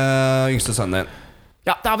med yngste sønnen din.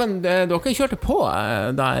 Ja, dere kjørte på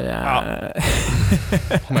der.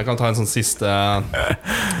 Om jeg kan ta en sånn siste.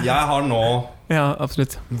 Jeg har nå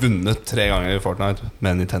absolutt vunnet 3 ganger I Fortnite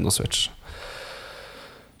med Nintendo Switch.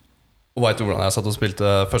 Og vet du hvordan jeg satt og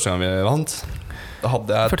spilte første gang vi vant? Da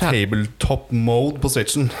hadde jeg tabletop mode på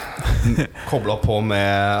Switchen. Koblet på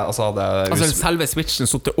med altså selve Switchen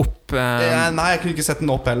satte opp Nei, jeg kunne ikke sette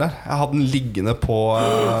den opp heller. Jeg hadde den liggende på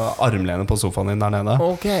armlenet på sofaen din der nede.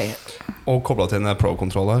 Og koblet til en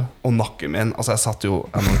Pro-controller. Og nakken min, altså jeg satt jo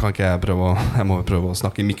jeg må prøve å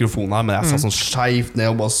snakke I mikrofonen her, men jeg satt sånn skjevt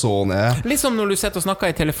ned og bare så ned. Litt som når du sitter og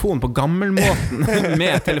snakker I telefon på gammelmåten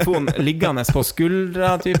med telefonen liggende på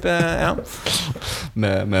skuldra type,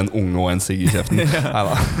 med en unge og en sigg I kjeften.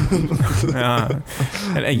 Eller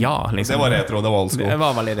liksom. Det var retro, det var old school. Det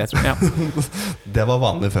var veldig retro, Det var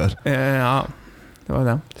vanlig før. Ja, det var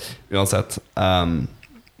det. Uansett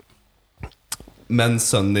men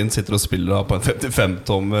sønnen din sitter og spiller på en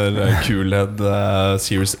 55-tommer QLED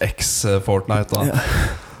Series X Fortnite da.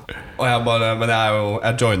 Og jeg bare, men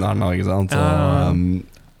jeg joiner den nå, ikke sant? Og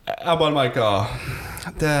jeg bare merket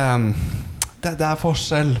det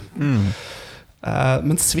forskjell.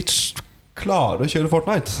 Men Switch klarer å kjøre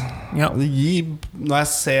Fortnite. Det gir, når jeg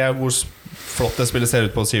ser hvor flott det spillet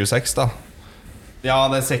ser ut på Series X da, Ja,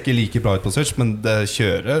 det ser ikke like bra ut på Switch, men det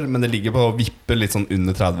kjører. Men det ligger på å vippe litt sånn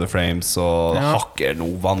under 30 frames og hakker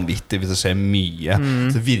noe vanvittig hvis det skjer mye.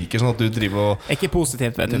 Så det virker sånn at du driver og ikke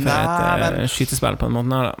positivt, vet du, for et skytespill på en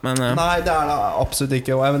måte men, Nei, det er det absolutt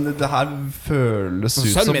ikke. Og det her føles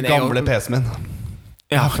ut som gamle PC-en min.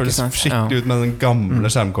 Ja, det føles skikkelig ut med den gamle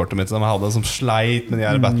skjermkortet mitt som jeg hadde, som sleit med de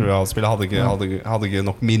her Battle Royale-spillet. Hadde ikke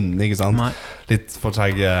nok minne, ikke sant? Litt for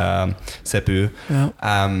treg CPU.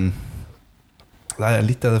 Det er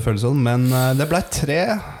litt det føles sånn, men det ble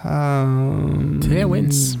 3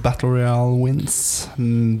 wins. Battle Royale wins.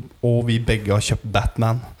 Og vi begge har kjøpt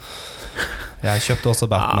Batman. Jeg kjøpte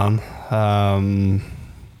også Batman.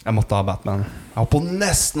 Jeg måtte ha Batman. Jeg var på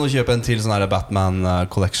nesten å kjøpe en til sånn her Batman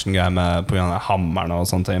collection-greie med på grunn av hammerne og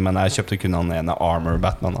sånt, men jeg kjøpte kun den ene Armor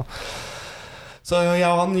Batman da. Så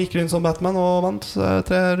han gikk rundt som Batman og vant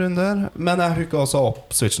 3 runder. Men jeg hooket også opp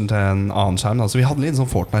Switchen til en annen skjerm da. Så vi hadde litt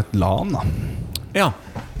sånn Fortnite-LAN da. Ja.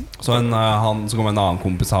 Så kom en annen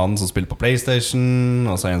kompis han som spiller på PlayStation,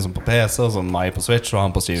 og så en som på PC, og så meg på Switch, og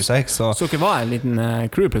han på Series X. Så ikke var en liten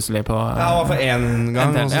crew plutselig på Ja, det var for en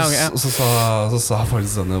gang. Og så sa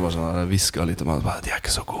faktisk sånn, bare sånn, visket litt om at de er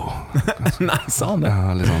ikke så gode. Nei, sa han det?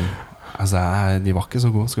 Ja, litt sånn, altså, de var ikke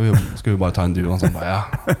så gode. Skal vi bare ta en duo? Og sånn, bare, ja.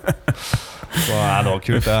 Så det var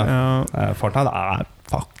kult, det. Fortnite er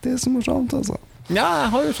faktisk morsomt, altså. Ja, jeg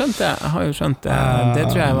har jo skjønt det. Det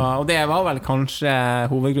tror jeg var, og det var vel kanskje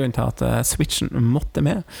hovedgrunnen til at Switchen måtte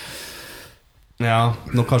med. Ja,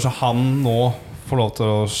 nå kanskje han nå får lov til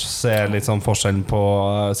å se litt sånn forskjellen på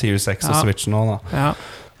Series X og Switchen nå da. Ja.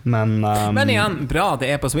 Men igjen, bra at det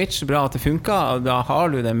er på Switch, bra at det funker. Da har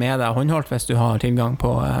du det med deg håndholdt hvis du har tilgang på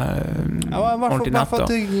ordentlig nett. I hvert fall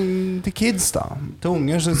til kids da. Til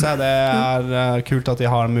unger synes jeg det er kult at de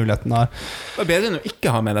har muligheten der. Det er bedre enn å ikke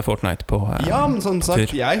ha med deg Fortnite på Ja, men som sagt,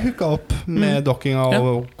 jeg hooket opp med dockinga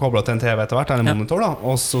og koblet til en TV etter hvert, eller en monitor da,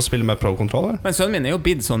 og så spiller med Pro-controller. Men sønnen min er jo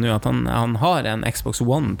bidd sånn nå at han har en Xbox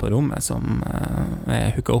One på rommet som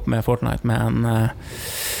er hooket opp med Fortnite, men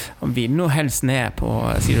han vil nå helst ned på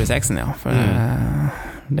Series X-en, ja. For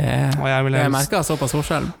jeg merket såpass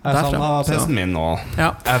forskjell derfra. Jeg sa PC-en min nå.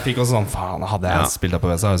 Jeg fikk også sånn, faen, hadde jeg spilt der på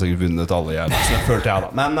PC, hadde jeg sikkert vunnet alle jævlig. Så det følte jeg da.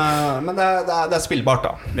 Men det er spillbart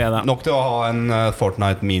da. Det. Nok til å ha en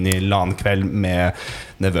Fortnite mini-LAN-kveld med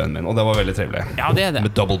nevøen min, og det var veldig trivelig. Ja, det er det.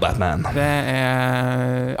 Med Double Batman. Det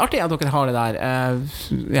er artig at dere har det der.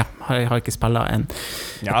 Ja, jeg har ikke spillet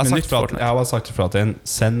jeg har bare sagt ifra til en,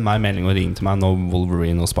 send meg melding og ring til meg når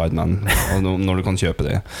Wolverine og Spider-Man, og når du kan kjøpe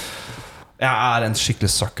det. Jeg er en skikkelig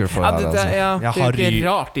sucker for det der. Det er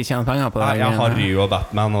rart de tjener penger på det. Jeg har Ryu og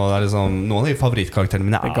Batman, og det er liksom noen av de favorittkarakterene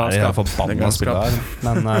mine er forbannet spiller der.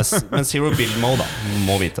 Men Zero Build Mode da,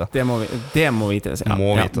 må vite. Det må vites, ja.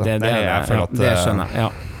 Må vite. Jeg føler at det skjønner jeg,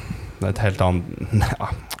 det er et helt annet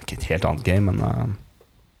ikke et helt annet game, men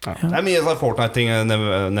det er mye sånn Fortnite-ting.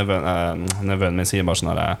 Nevøen min sier bare sånn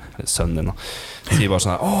her, sønnen din da, sier bare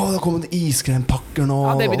sånn her, det har kommet iskremapakker nå.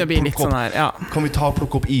 Ja, det begynner å bli litt sånn her, kan vi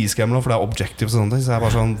plukke opp iskrem nå, for det er objective og sånne ting. Så jeg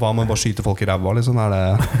bare sånn, hva med bare skyte folk i ræva liksom?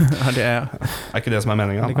 Er ikke det som er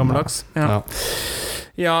meningen? Det er gammeldags. Ja.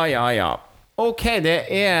 Ok, det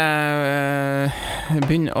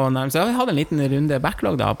begynner å nærme seg. Jeg hadde en liten runde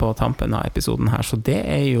backlog da på tampen av episoden her, så det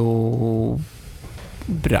er jo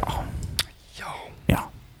bra.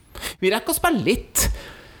 Vi rekker å spille litt.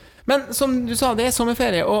 Men som du sa, det er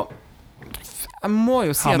sommerferie, og jeg må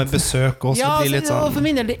jo si at med besøk også, blir litt sånn. For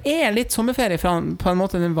min del, det er litt sommerferie fra på en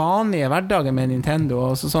måte den vanlige hverdagen med Nintendo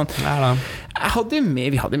og sånn.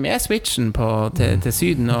 Vi hadde med Switchen til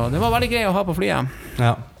Syden, og det var veldig greit å ha på flyet.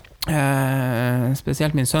 Ja.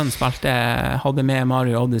 Spesielt min sønn hadde med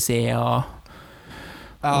Mario Odyssey og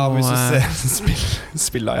hvis du ser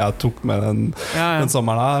spillet jeg tok med den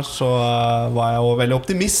sommeren her, så var jeg jo veldig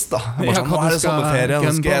optimist da. Jeg var sånn, nå er det sommerferie,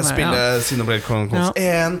 nå skal jeg spille Xenoblade Chronicles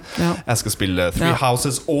 1, jeg skal spille Three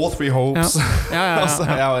Houses og Three Hopes. Du er så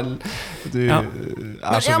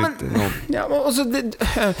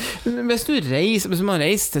vidt hvis man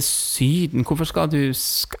reiser til Syden, hvorfor skal du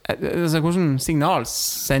hvordan signal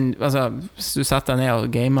hvis du setter deg ned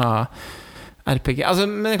og gamer RPG,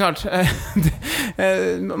 men det er klart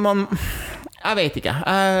jeg vet ikke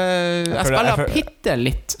jeg spiller bitte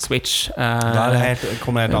litt Switch hadde jeg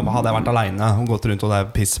vært alene og gått rundt og det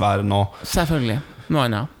er pissvær nå selvfølgelig, noe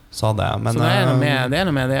annet så det er noe med det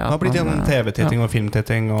det har blitt en TV-titting og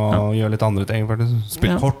filmtitting og gjør litt andre ting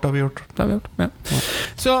spilt kort har vi gjort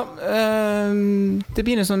så det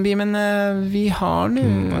blir noe sånn men vi har nå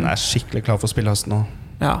jeg er skikkelig klar for å spille høsten nå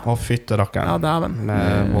og fytte rakkeren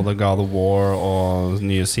med både God of War og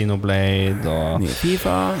nye Xenoblade og nye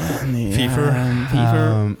FIFA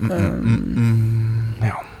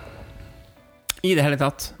I det hele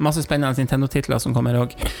tatt. Masse spennende Nintendo-titler som kommer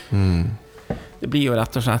også. Det blir jo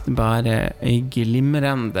rett og slett bare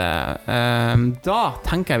glimrende. Da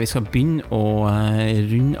tenker jeg vi skal begynne å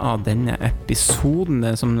runde av denne episoden,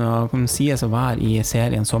 som kan sies å være i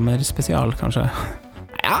serien sommerspesial, kanskje.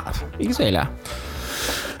 Ja, ikke så ille.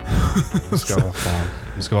 Vi skal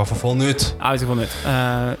i hvert fall få den ut. Ja, vi skal få den ut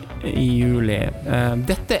i juli.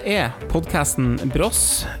 Dette er podcasten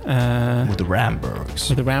Bross With the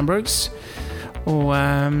Rambergs. Og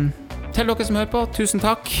til dere som hører på, tusen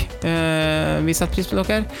takk. Vi setter pris på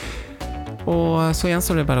dere. Og så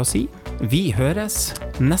gjenstår det bare å si vi høres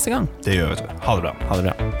neste gang. Det gjør vi. Ha det bra. Ha det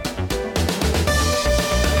bra.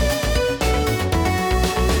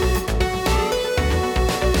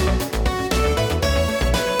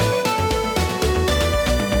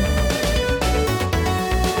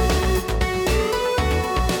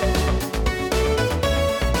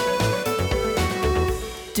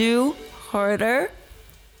 Du hørte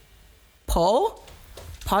på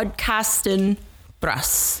podcasten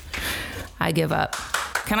Bross. I give up.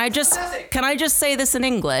 Can I just say this in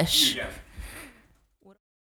English?